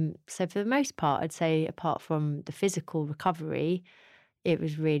 Yeah. So for the most part, I'd say apart from the physical recovery, it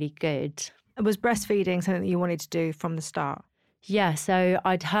was really good. Was breastfeeding something that you wanted to do from the start? Yeah, so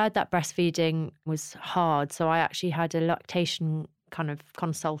I'd heard that breastfeeding was hard. So I actually had a lactation kind of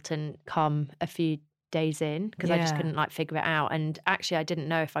consultant come a few days in because I just couldn't like figure it out. And actually, I didn't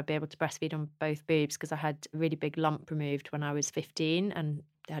know if I'd be able to breastfeed on both boobs because I had a really big lump removed when I was 15 and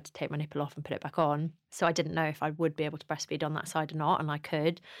I had to take my nipple off and put it back on. So I didn't know if I would be able to breastfeed on that side or not, and I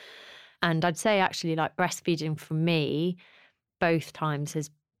could. And I'd say actually like breastfeeding for me, both times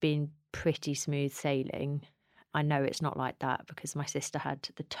has been pretty smooth sailing. I know it's not like that because my sister had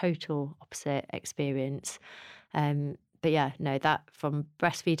the total opposite experience. But yeah, no, that from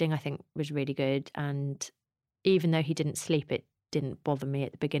breastfeeding I think was really good. And even though he didn't sleep, it didn't bother me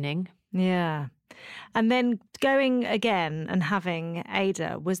at the beginning. Yeah. And then going again and having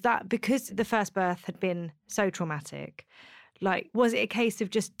Ada, was that because the first birth had been so traumatic? Like, was it a case of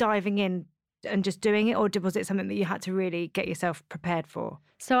just diving in and just doing it, or was it something that you had to really get yourself prepared for?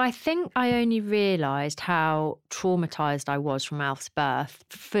 So I think I only realised how traumatised I was from Alf's birth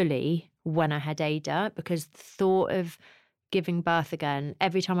fully when I had Ada, because the thought of giving birth again,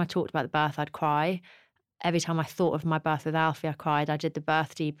 every time I talked about the birth, I'd cry. Every time I thought of my birth with Alfie, I cried. I did the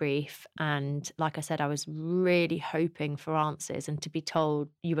birth debrief. And like I said, I was really hoping for answers and to be told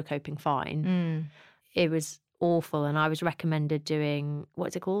you were coping fine. It was awful. And I was recommended doing,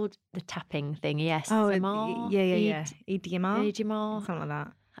 what's it called? The tapping thing. Yes. EDMR? EDMR. Something like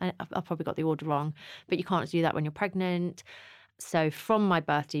that. I probably got the order wrong, but you can't do that when you're pregnant. So from my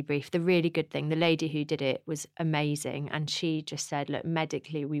birth debrief, the really good thing, the lady who did it was amazing. And she just said, look,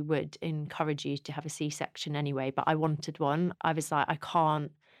 medically, we would encourage you to have a C-section anyway. But I wanted one. I was like, I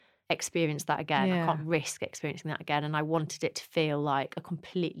can't experience that again. I can't risk experiencing that again. And I wanted it to feel like a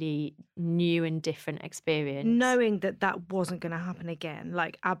completely new and different experience. Knowing that that wasn't going to happen again,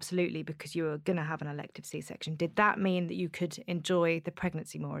 like absolutely, because you were going to have an elective C-section, did that mean that you could enjoy the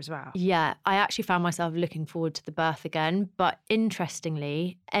pregnancy more as well? Yeah, I actually found myself looking forward to the birth again. But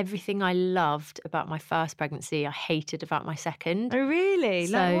interestingly, everything I loved about my first pregnancy, I hated about my second. Oh, really?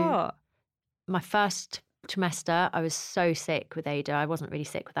 So, like what? My first trimester, I was so sick with Ada. I wasn't really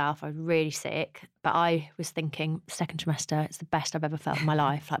sick with Alf. I was really sick. But I was thinking, second trimester, it's the best I've ever felt in my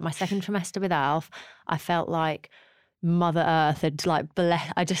life. Like my second trimester with Alf, I felt like Mother Earth had like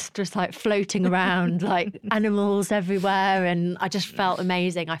I just like floating around, like animals everywhere. And I just felt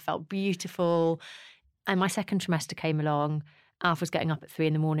amazing. I felt beautiful. And my second trimester came along. Alf was getting up at 3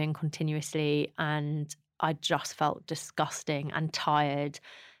 a.m. continuously. And I just felt disgusting and tired.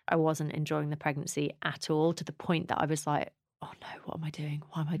 I wasn't enjoying the pregnancy at all, to the point that I was like, oh no, what am I doing?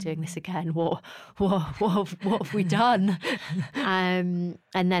 Why am I doing this again? What have we done? And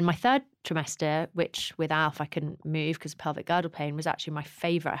then my third trimester, which with Alf I couldn't move because of pelvic girdle pain, was actually my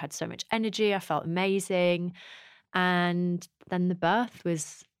favourite. I had so much energy. I felt amazing. And then the birth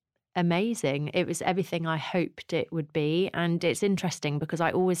was amazing. It was everything I hoped it would be. And it's interesting because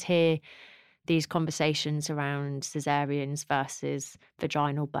I always hear these conversations around cesareans versus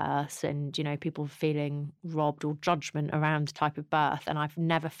vaginal births and, you know, people feeling robbed or judgment around the type of birth. And I've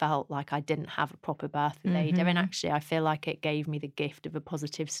never felt like I didn't have a proper birth with Ada. And actually, I feel like it gave me the gift of a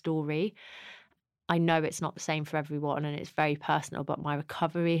positive story. I know it's not the same for everyone and it's very personal, but my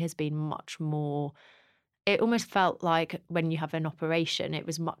recovery has been much more... It almost felt like when you have an operation, it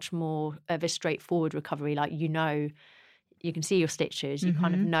was much more of a straightforward recovery. Like, you know, you can see your stitches, you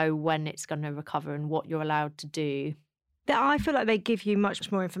kind of know when it's going to recover and what you're allowed to do. I feel like they give you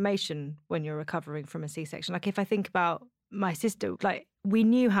much more information when you're recovering from a C-section. Like if I think about my sister, like we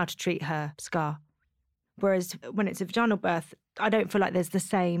knew how to treat her scar. Whereas when it's a vaginal birth, I don't feel like there's the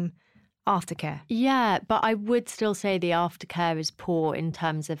same aftercare. Yeah, but I would still say the aftercare is poor in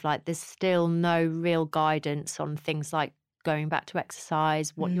terms of like there's still no real guidance on things like going back to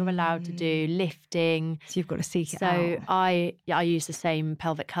exercise, what you're allowed to do, lifting. So you've got to seek it out. So I use the same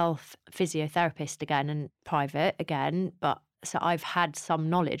pelvic health physiotherapist again and private again, but so I've had some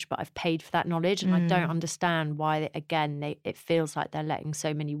knowledge, but I've paid for that knowledge and I don't understand why, again, it feels like they're letting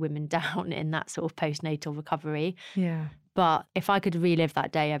so many women down in that sort of postnatal recovery. Yeah. But if I could relive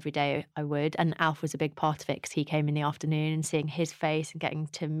that day every day, I would. And Alf was a big part of it because he came in the afternoon and seeing his face and getting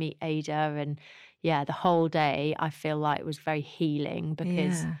to meet Ada. And yeah, the whole day I feel like it was very healing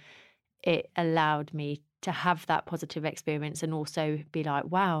because it allowed me to have that positive experience and also be like,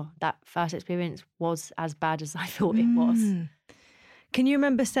 wow, that first experience was as bad as I thought it was. Can you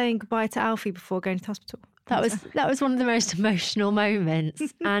remember saying goodbye to Alfie before going to the hospital? That was one of the most emotional moments.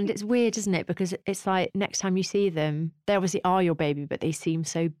 And it's weird, isn't it? Because it's like next time you see them, they obviously are your baby, but they seem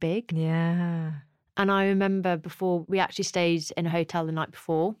so big. Yeah. And I remember before, we actually stayed in a hotel the night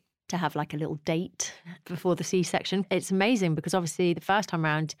before to have like a little date before the C-section. It's amazing because obviously the first time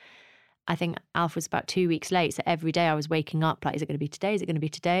around, I think Alf was about 2 weeks late. So every day I was waking up like, is it going to be today? Is it going to be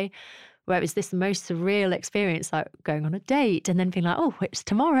today? Where it was this most surreal experience, like going on a date and then being like, oh, it's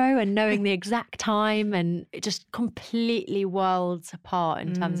tomorrow, and knowing the exact time, and it just completely worlds apart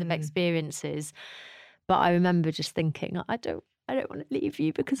in terms of experiences. But I remember just thinking, I don't want to leave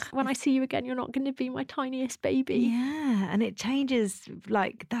you because when I see you again, you're not going to be my tiniest baby. Yeah, and it changes,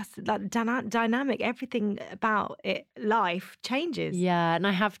 like that's like dynamic. Everything about it, life changes. Yeah, and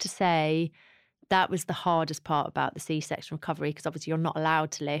I have to say, that was the hardest part about the C-section recovery because obviously you're not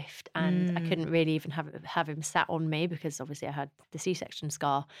allowed to lift, and I couldn't really even have him sat on me because obviously I had the C-section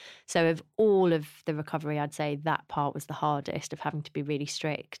scar. So of all of the recovery, I'd say that part was the hardest, of having to be really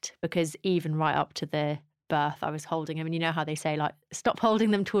strict, because even right up to the birth, I was holding him, and you know how they say like stop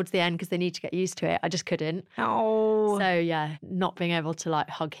holding them towards the end because they need to get used to it. I just couldn't. Oh. So yeah, not being able to like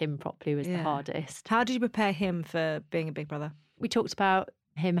hug him properly was the hardest. How did you prepare him for being a big brother? We talked about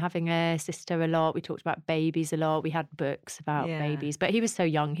him having a sister a lot. We talked about babies a lot. We had books about babies, but he was so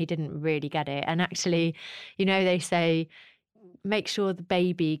young, he didn't really get it. And actually, you know, they say, make sure the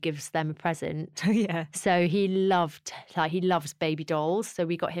baby gives them a present. Yeah. So he loves baby dolls. So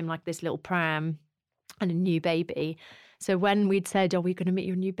we got him like this little pram and a new baby. So when we'd said, oh, we're going to meet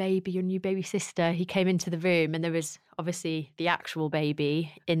your new baby sister, he came into the room and there was obviously the actual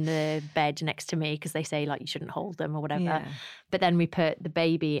baby in the bed next to me because they say like you shouldn't hold them or whatever. Yeah. But then we put the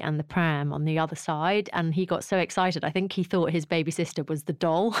baby and the pram on the other side and he got so excited. I think he thought his baby sister was the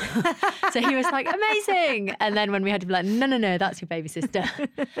doll. So he was like, amazing. And then when we had to be like, no, that's your baby sister.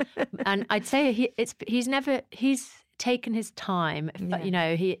 And I'd say he's taken his time, but you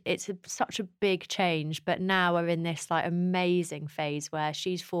know, such a big change. But now we're in this like amazing phase where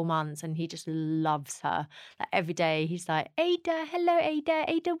she's 4 months and he just loves her. Like every day he's like, Ada, hello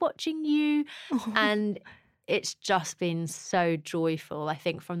Ada watching you. And it's just been so joyful. I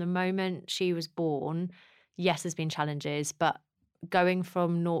think from the moment she was born, yes, there's been challenges, but going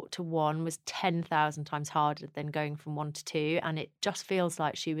from 0 to 1 was 10,000 times harder than going from 1 to 2. And it just feels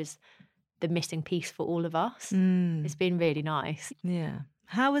like she was the missing piece for all of us. It's been really nice. Yeah.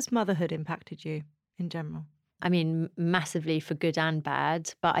 How has motherhood impacted you in general? I mean, massively for good and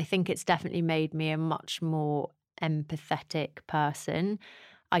bad, but I think it's definitely made me a much more empathetic person.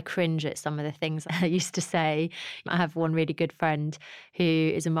 I cringe at some of the things I used to say. I have one really good friend who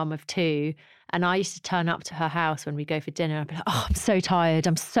is a mum of 2, and I used to turn up to her house when we go for dinner and be like, oh, I'm so tired.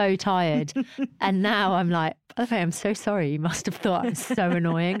 And now I'm like, by the way, I'm so sorry. You must have thought I was so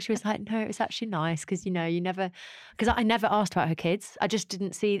annoying. She was like, no, it was actually nice because, you know, because I never asked about her kids. I just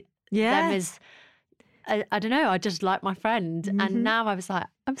didn't see them as, I don't know, I just like my friend. And now I was like,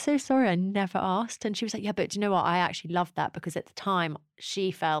 I'm so sorry, I never asked. And she was like, yeah, but do you know what? I actually loved that because at the time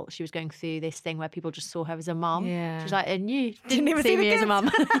she felt she was going through this thing where people just saw her as a mum. Yeah. She was like, and you didn't see me as a mum.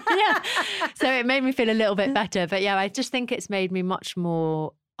 Yeah. So it made me feel a little bit better. But yeah, I just think it's made me much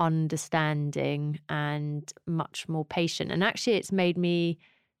more understanding and much more patient. And actually it's made me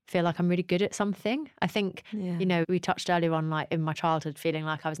feel like I'm really good at something. I think, you know, we touched earlier on like in my childhood feeling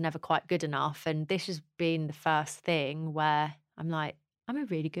like I was never quite good enough. And this has been the first thing where I'm like, I'm a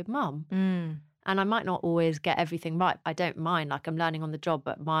really good mum. And I might not always get everything right. I don't mind, like I'm learning on the job,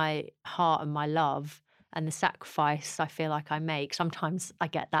 but my heart and my love and the sacrifice I feel like I make, sometimes I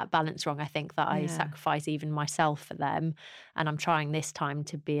get that balance wrong. I think that I sacrifice even myself for them. And I'm trying this time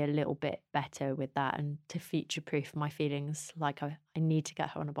to be a little bit better with that and to future-proof my feelings. Like I need to get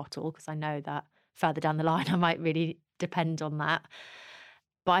her on a bottle because I know that further down the line I might really depend on that.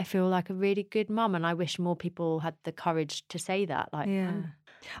 But I feel like a really good mum, and I wish more people had the courage to say that. Like,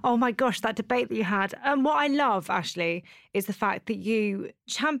 Oh my gosh, that debate that you had. And what I love, Ashley, is the fact that you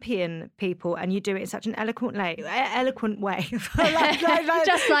champion people and you do it in such an eloquent way. Just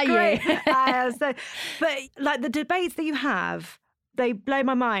like great. you. But like the debates that you have, they blow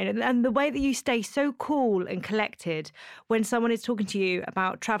my mind. And the way that you stay so cool and collected when someone is talking to you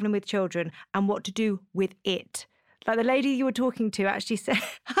about travelling with children and what to do with it. Like the lady you were talking to actually said,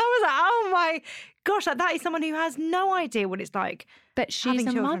 I was like, oh my gosh, like that is someone who has no idea what it's like. But she's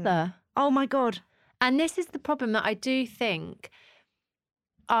a mother. Oh my God. And this is the problem that I do think.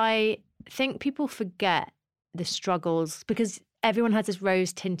 I think people forget the struggles because everyone has this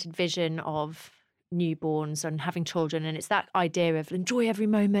rose-tinted vision of newborns and having children, and it's that idea of enjoy every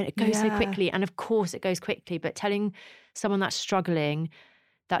moment, it goes so quickly, and of course it goes quickly, but telling someone that's struggling,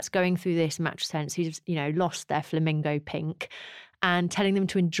 that's going through this match sense, who's, you know, lost their flamingo pink, and telling them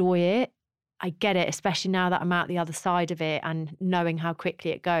to enjoy it, I get it, especially now that I'm out the other side of it and knowing how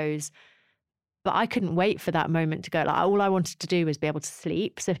quickly it goes. But I couldn't wait for that moment to go. Like, all I wanted to do was be able to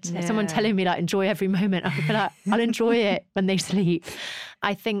sleep. So someone telling me, like, enjoy every moment, I would be like, I'll enjoy it when they sleep.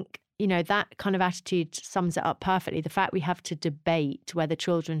 I think, you know, that kind of attitude sums it up perfectly. The fact we have to debate whether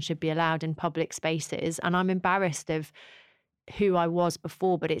children should be allowed in public spaces. And I'm embarrassed of who I was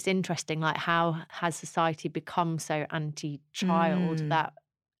before, but it's interesting, like, how has society become so anti-child that,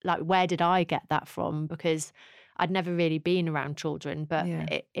 like, where did I get that from? Because I'd never really been around children, but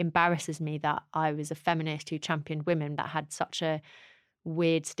it embarrasses me that I was a feminist who championed women that had such a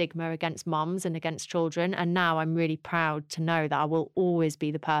weird stigma against mums and against children. And now I'm really proud to know that I will always be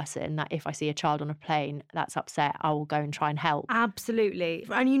the person that if I see a child on a plane that's upset, I will go and try and help. Absolutely.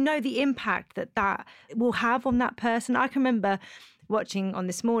 And you know the impact that will have on that person. I can remember watching on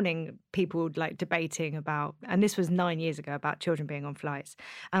This Morning, people like debating about, and this was 9 years ago, about children being on flights.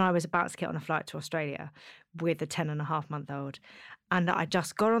 And I was about to get on a flight to Australia with a 10-and-a-half-month-old. And I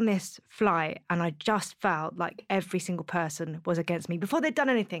just got on this flight and I just felt like every single person was against me before they'd done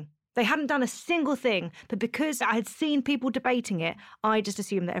anything. They hadn't done a single thing, but because I had seen people debating it, I just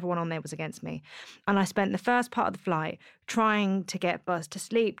assumed that everyone on there was against me. And I spent the first part of the flight trying to get Buzz to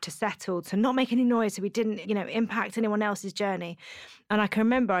sleep, to settle, to not make any noise so we didn't, you know, impact anyone else's journey. And I can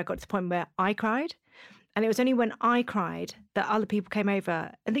remember I got to the point where I cried. And it was only when I cried that other people came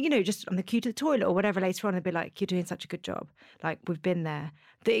over and, you know, just on the queue to the toilet or whatever later on, they'd be like, you're doing such a good job. Like, we've been there.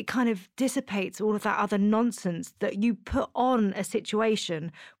 That it kind of dissipates all of that other nonsense that you put on a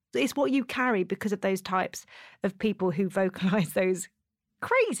situation. It's what you carry because of those types of people who vocalise those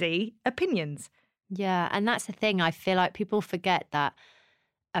crazy opinions. Yeah, and that's the thing. I feel like people forget that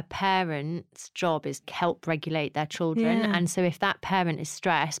a parent's job is to help regulate their children. Yeah. And so if that parent is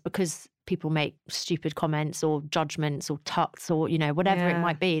stressed because people make stupid comments or judgments or tuts or, you know, whatever it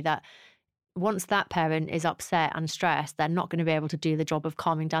might be, that once that parent is upset and stressed, they're not going to be able to do the job of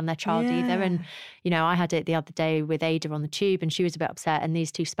calming down their child either. And, you know, I had it the other day with Ada on the tube and she was a bit upset and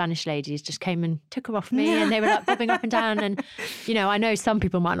these two Spanish ladies just came and took her off me and they were like bobbing up and down. And, you know, I know some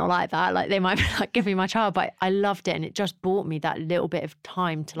people might not like that. Like, they might be like, give me my child, but I loved it. And it just bought me that little bit of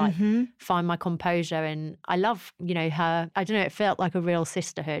time to like find my composure. And I love, you know, her, I don't know, it felt like a real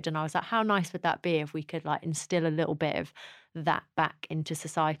sisterhood. And I was like, how nice would that be if we could like instill a little bit of that back into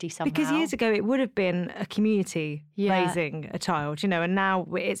society somehow? Because years ago it would have been a community raising a child, you know, and now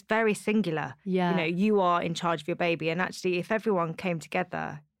it's very singular. You know, you are in charge of your baby, and actually if everyone came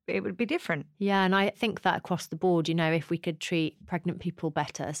together, it would be different. Yeah, and I think that across the board, you know, if we could treat pregnant people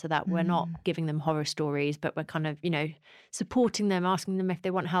better so that we're not giving them horror stories, but we're kind of, you know, supporting them, asking them if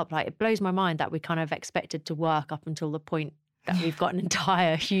they want help. Like, it blows my mind that we kind of expected to work up until the point that we've got an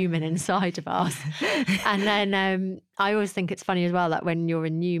entire human inside of us. And then I always think it's funny as well that when you're a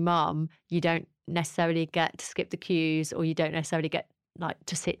new mum, you don't necessarily get to skip the queues, or you don't necessarily get like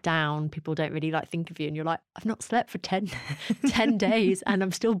to sit down. People don't really like think of you, and you're like, I've not slept for 10 days and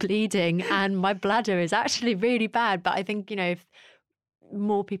I'm still bleeding and my bladder is actually really bad. But I think, you know, if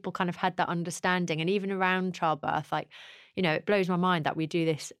more people kind of had that understanding, and even around childbirth, like, you know, it blows my mind that we do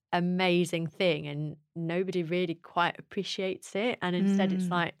this amazing thing and nobody really quite appreciates it. And instead it's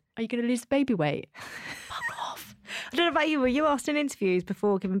like, are you going to lose the baby weight? Fuck off. I don't know about you, were you asked in interviews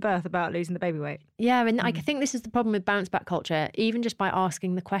before giving birth about losing the baby weight? Yeah, and I think this is the problem with bounce back culture. Even just by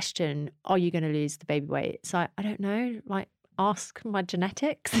asking the question, are you going to lose the baby weight? It's like, I don't know, like, ask my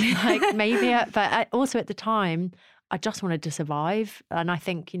genetics. Like, maybe, but also at the time, I just wanted to survive. And I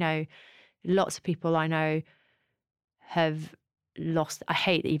think, you know, lots of people I know have lost, I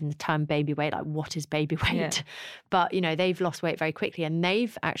hate even the term baby weight, like, what is baby weight? But, you know, they've lost weight very quickly and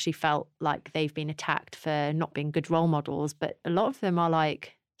they've actually felt like they've been attacked for not being good role models. But a lot of them are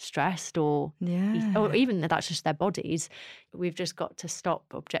like stressed or even that's just their bodies. We've just got to stop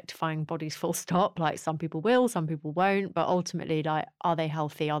objectifying bodies, full stop. Like, some people will, some people won't, but ultimately, like, are they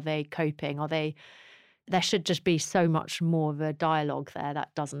healthy? Are they coping? There should just be so much more of a dialogue there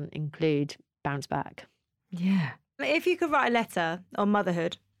that doesn't include bounce back. Yeah. If you could write a letter on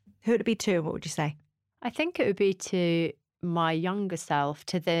motherhood, who would it be to and what would you say? I think it would be to my younger self,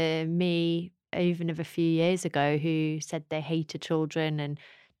 to the me even of a few years ago who said they hated children and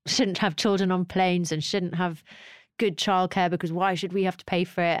shouldn't have children on planes and shouldn't have good childcare because why should we have to pay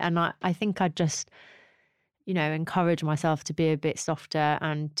for it? And I think I'd just, you know, encourage myself to be a bit softer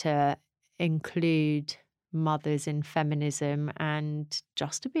and to include mothers in feminism and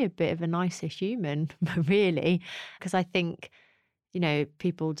just to be a bit of a nicer human, really. Because I think,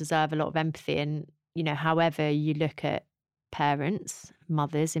 people deserve a lot of empathy. And, however you look at parents,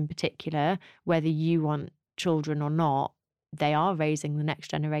 mothers in particular, whether you want children or not, they are raising the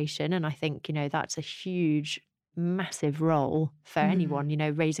next generation. And I think, that's a huge, massive role for anyone,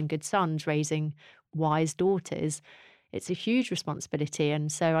 raising good sons, raising wise daughters. It's a huge responsibility.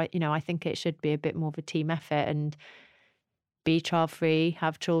 And so, I think it should be a bit more of a team effort and be child-free,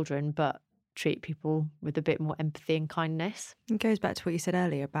 have children, but treat people with a bit more empathy and kindness. It goes back to what you said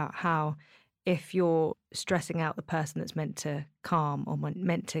earlier about how if you're stressing out the person that's meant to calm or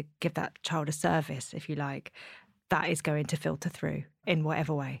meant to give that child a service, if you like, that is going to filter through in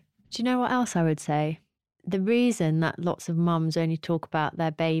whatever way. Do you know what else I would say? The reason that lots of mums only talk about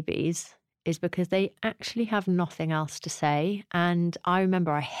their babies is because they actually have nothing else to say. And I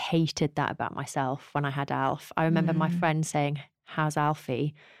remember I hated that about myself when I had Alf. I remember my friend saying, "How's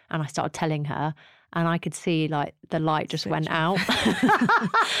Alfie?" And I started telling her, and I could see like the light just went out.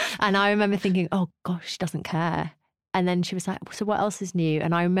 And I remember thinking, oh gosh, she doesn't care. And then she was like, so what else is new?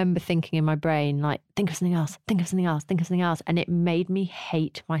 And I remember thinking in my brain, like, think of something else, think of something else, think of something else. And it made me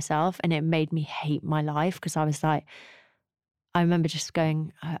hate myself and it made me hate my life because I was like, I remember just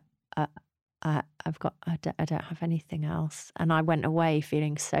going, I don't have anything else. And I went away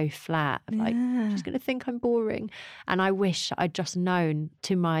feeling so flat, like, she's going to think I'm boring. And I wish I'd just known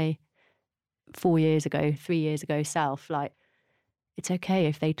to my 3 years ago self, like, it's okay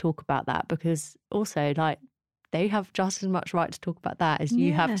if they talk about that, because also, like, they have just as much right to talk about that as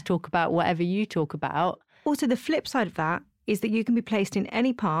you have to talk about whatever you talk about. Also, the flip side of that is that you can be placed in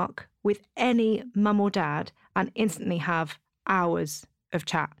any park with any mum or dad and instantly have hours of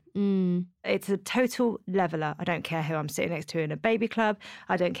chat. It's a total leveler. I don't care who I'm sitting next to in a baby club.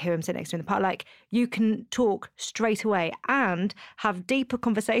 I don't care who I'm sitting next to in the park. Like, you can talk straight away and have deeper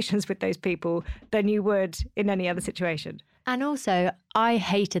conversations with those people than you would in any other situation. And also, I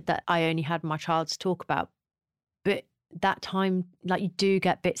hated that I only had my child to talk about. But that time, like, you do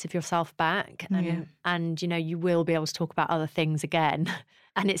get bits of yourself back and, you will be able to talk about other things again.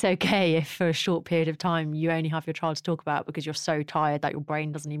 And it's okay if for a short period of time you only have your child to talk about because you're so tired that your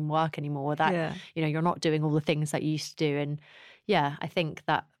brain doesn't even work anymore, that, you're not doing all the things that you used to do. And yeah, I think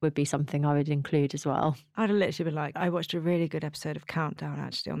that would be something I would include as well. I'd have literally been like, I watched a really good episode of Countdown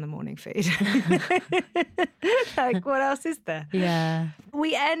actually on the morning feed. Like, what else is there? Yeah.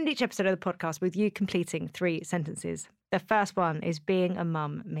 We end each episode of the podcast with you completing 3 sentences. The first one is being a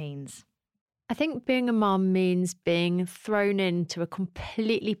mum means. I think being a mum means being thrown into a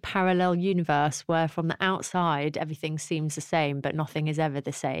completely parallel universe where from the outside everything seems the same, but nothing is ever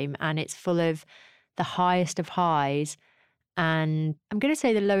the same. And it's full of the highest of highs and I'm going to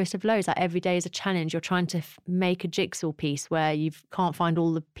say the lowest of lows. Like, every day is a challenge. You're trying to make a jigsaw piece where you can't find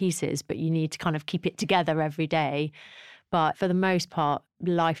all the pieces, but you need to kind of keep it together every day. But for the most part,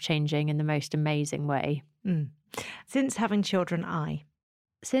 life-changing in the most amazing way. Since having children,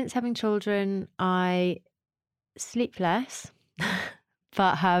 I sleep less,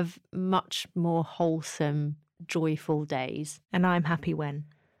 but have much more wholesome, joyful days. And I'm happy when?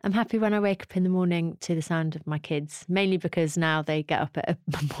 I'm happy when I wake up in the morning to the sound of my kids, mainly because now they get up at a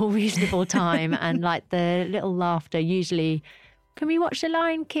more reasonable time and like the little laughter usually, can we watch The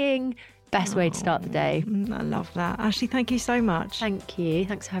Lion King? Best way to start the day. I love that. Ashley, thank you so much. Thank you.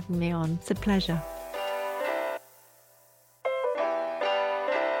 Thanks for having me on. It's a pleasure.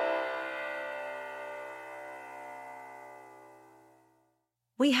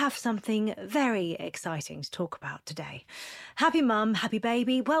 We have something very exciting to talk about today. Happy mum, happy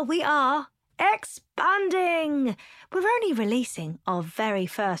baby. Well, we are expanding. We're only releasing our very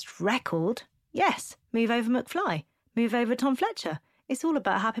first record. Yes, Move Over McFly, Move Over Tom Fletcher. It's all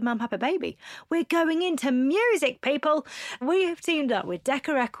about happy mum, happy baby. We're going into music, people. We have teamed up with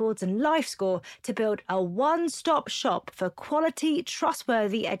Decca Records and LifeScore to build a one-stop shop for quality,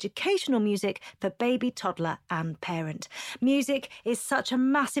 trustworthy educational music for baby, toddler and parent. Music is such a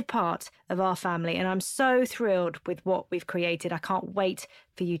massive part of our family and I'm so thrilled with what we've created. I can't wait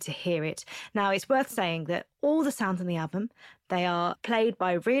for you to hear it. Now, it's worth saying that all the sounds on the album, they are played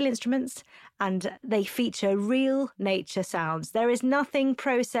by real instruments and they feature real nature sounds. There is nothing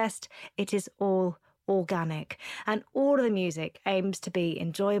processed. It is all organic. And all of the music aims to be an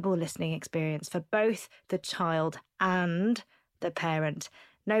enjoyable listening experience for both the child and the parent.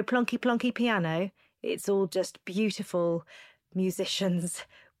 No plonky piano. It's all just beautiful musicians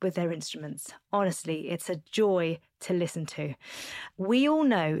with their instruments. Honestly, it's a joy to listen to. We all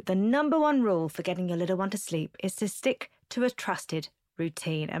know the number one rule for getting your little one to sleep is to stick to a trusted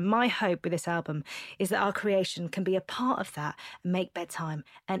routine. And my hope with this album is that our creation can be a part of that and make bedtime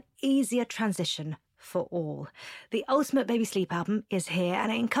an easier transition for all. The Ultimate Baby Sleep album is here,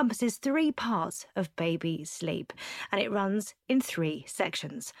 and it encompasses 3 parts of baby sleep, and it runs in 3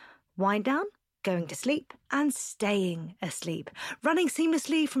 sections: wind down, going to sleep, and staying asleep, running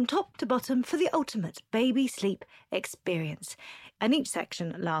seamlessly from top to bottom for the ultimate baby sleep experience. And each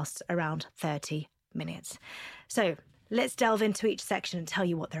section lasts around 30 minutes. So let's delve into each section and tell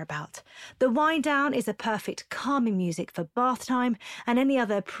you what they're about. The wind down is a perfect calming music for bath time and any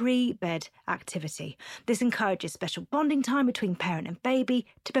other pre-bed activity. This encourages special bonding time between parent and baby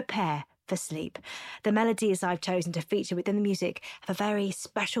to prepare for sleep. The melodies I've chosen to feature within the music have a very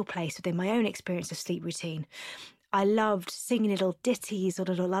special place within my own experience of sleep routine. I loved singing little ditties or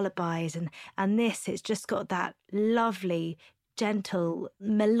little lullabies, and this, it's just got that lovely, gentle,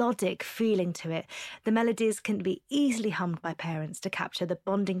 melodic feeling to it. The melodies can be easily hummed by parents to capture the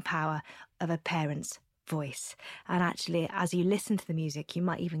bonding power of a parent's voice. And actually, as you listen to the music, you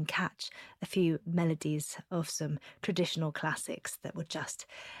might even catch a few melodies of some traditional classics that would just,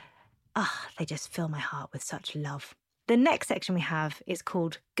 they just fill my heart with such love. The next section we have is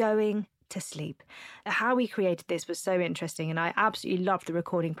called Going to Sleep. How we created this was so interesting, and I absolutely loved the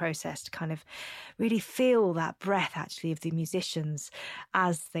recording process to kind of really feel that breath actually of the musicians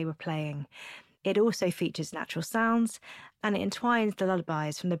as they were playing. It also features natural sounds, and it entwines the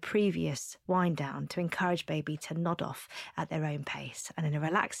lullabies from the previous wind down to encourage baby to nod off at their own pace and in a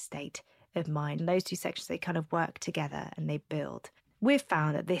relaxed state of mind. And those 2 sections, they kind of work together and they build. We've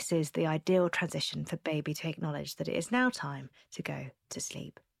found that this is the ideal transition for baby to acknowledge that it is now time to go to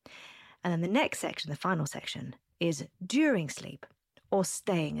sleep. And then the next section, the final section, is during sleep or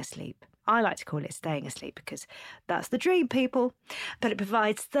staying asleep. I like to call it staying asleep because that's the dream, people. But it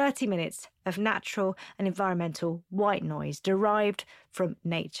provides 30 minutes of natural and environmental white noise derived from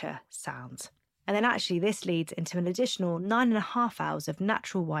nature sounds. And then actually this leads into an additional 9.5 hours of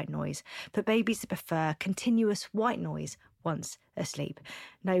natural white noise for babies to prefer continuous white noise once asleep.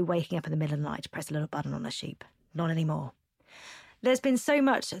 No waking up in the middle of the night to press a little button on a sheep. Not anymore. There's been so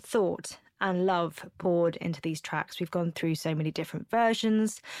much thought and love poured into these tracks. We've gone through so many different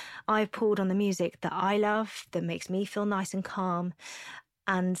versions. I've pulled on the music that I love, that makes me feel nice and calm.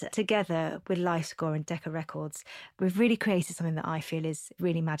 And together with LifeScore and Decca Records, we've really created something that I feel is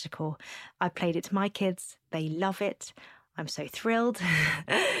really magical. I played it to my kids. They love it. I'm so thrilled.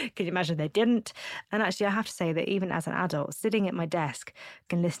 Can you imagine they didn't? And actually, I have to say that even as an adult, sitting at my desk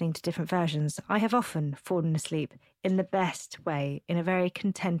and listening to different versions, I have often fallen asleep in the best way, in a very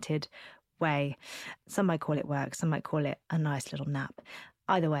contented way. Some might call it work, some might call it a nice little nap.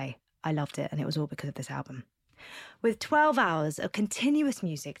 Either way, I loved it, and it was all because of this album. With 12 hours of continuous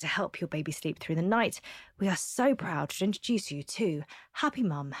music to help your baby sleep through the night, we are so proud to introduce you to Happy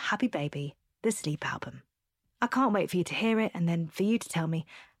Mum, Happy Baby, the Sleep Album. I can't wait for you to hear it and then for you to tell me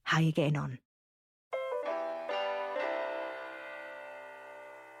how you're getting on.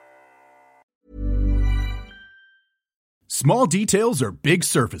 Small details are big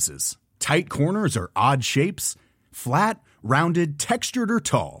surfaces. Tight corners are odd shapes. Flat, rounded, textured, or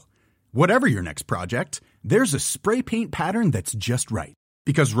tall. Whatever your next project, there's a spray paint pattern that's just right.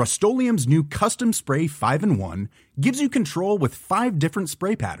 Because Rust-Oleum's new Custom Spray 5-in-1 gives you control with 5 different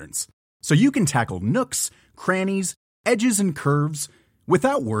spray patterns. So you can tackle nooks, crannies, edges, and curves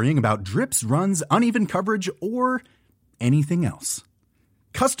without worrying about drips, runs, uneven coverage, or anything else.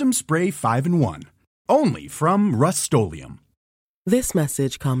 Custom Spray 5-in-1. Only from Rust-Oleum. This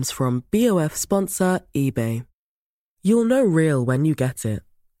message comes from BOF sponsor eBay. You'll know real when you get it.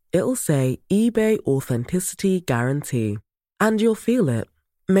 It'll say eBay Authenticity Guarantee. And you'll feel it.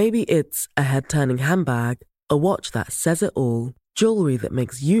 Maybe it's a head-turning handbag, a watch that says it all, jewelry that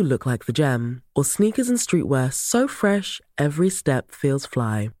makes you look like the gem, or sneakers and streetwear so fresh every step feels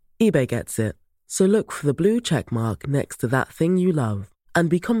fly. eBay gets it. So look for the blue check mark next to that thing you love. And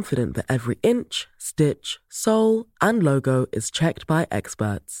be confident that every inch, stitch, sole, and logo is checked by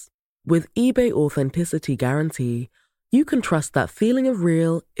experts. With eBay Authenticity Guarantee, you can trust that feeling of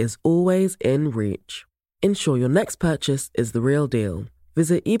real is always in reach. Ensure your next purchase is the real deal.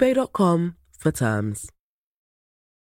 Visit eBay.com for terms.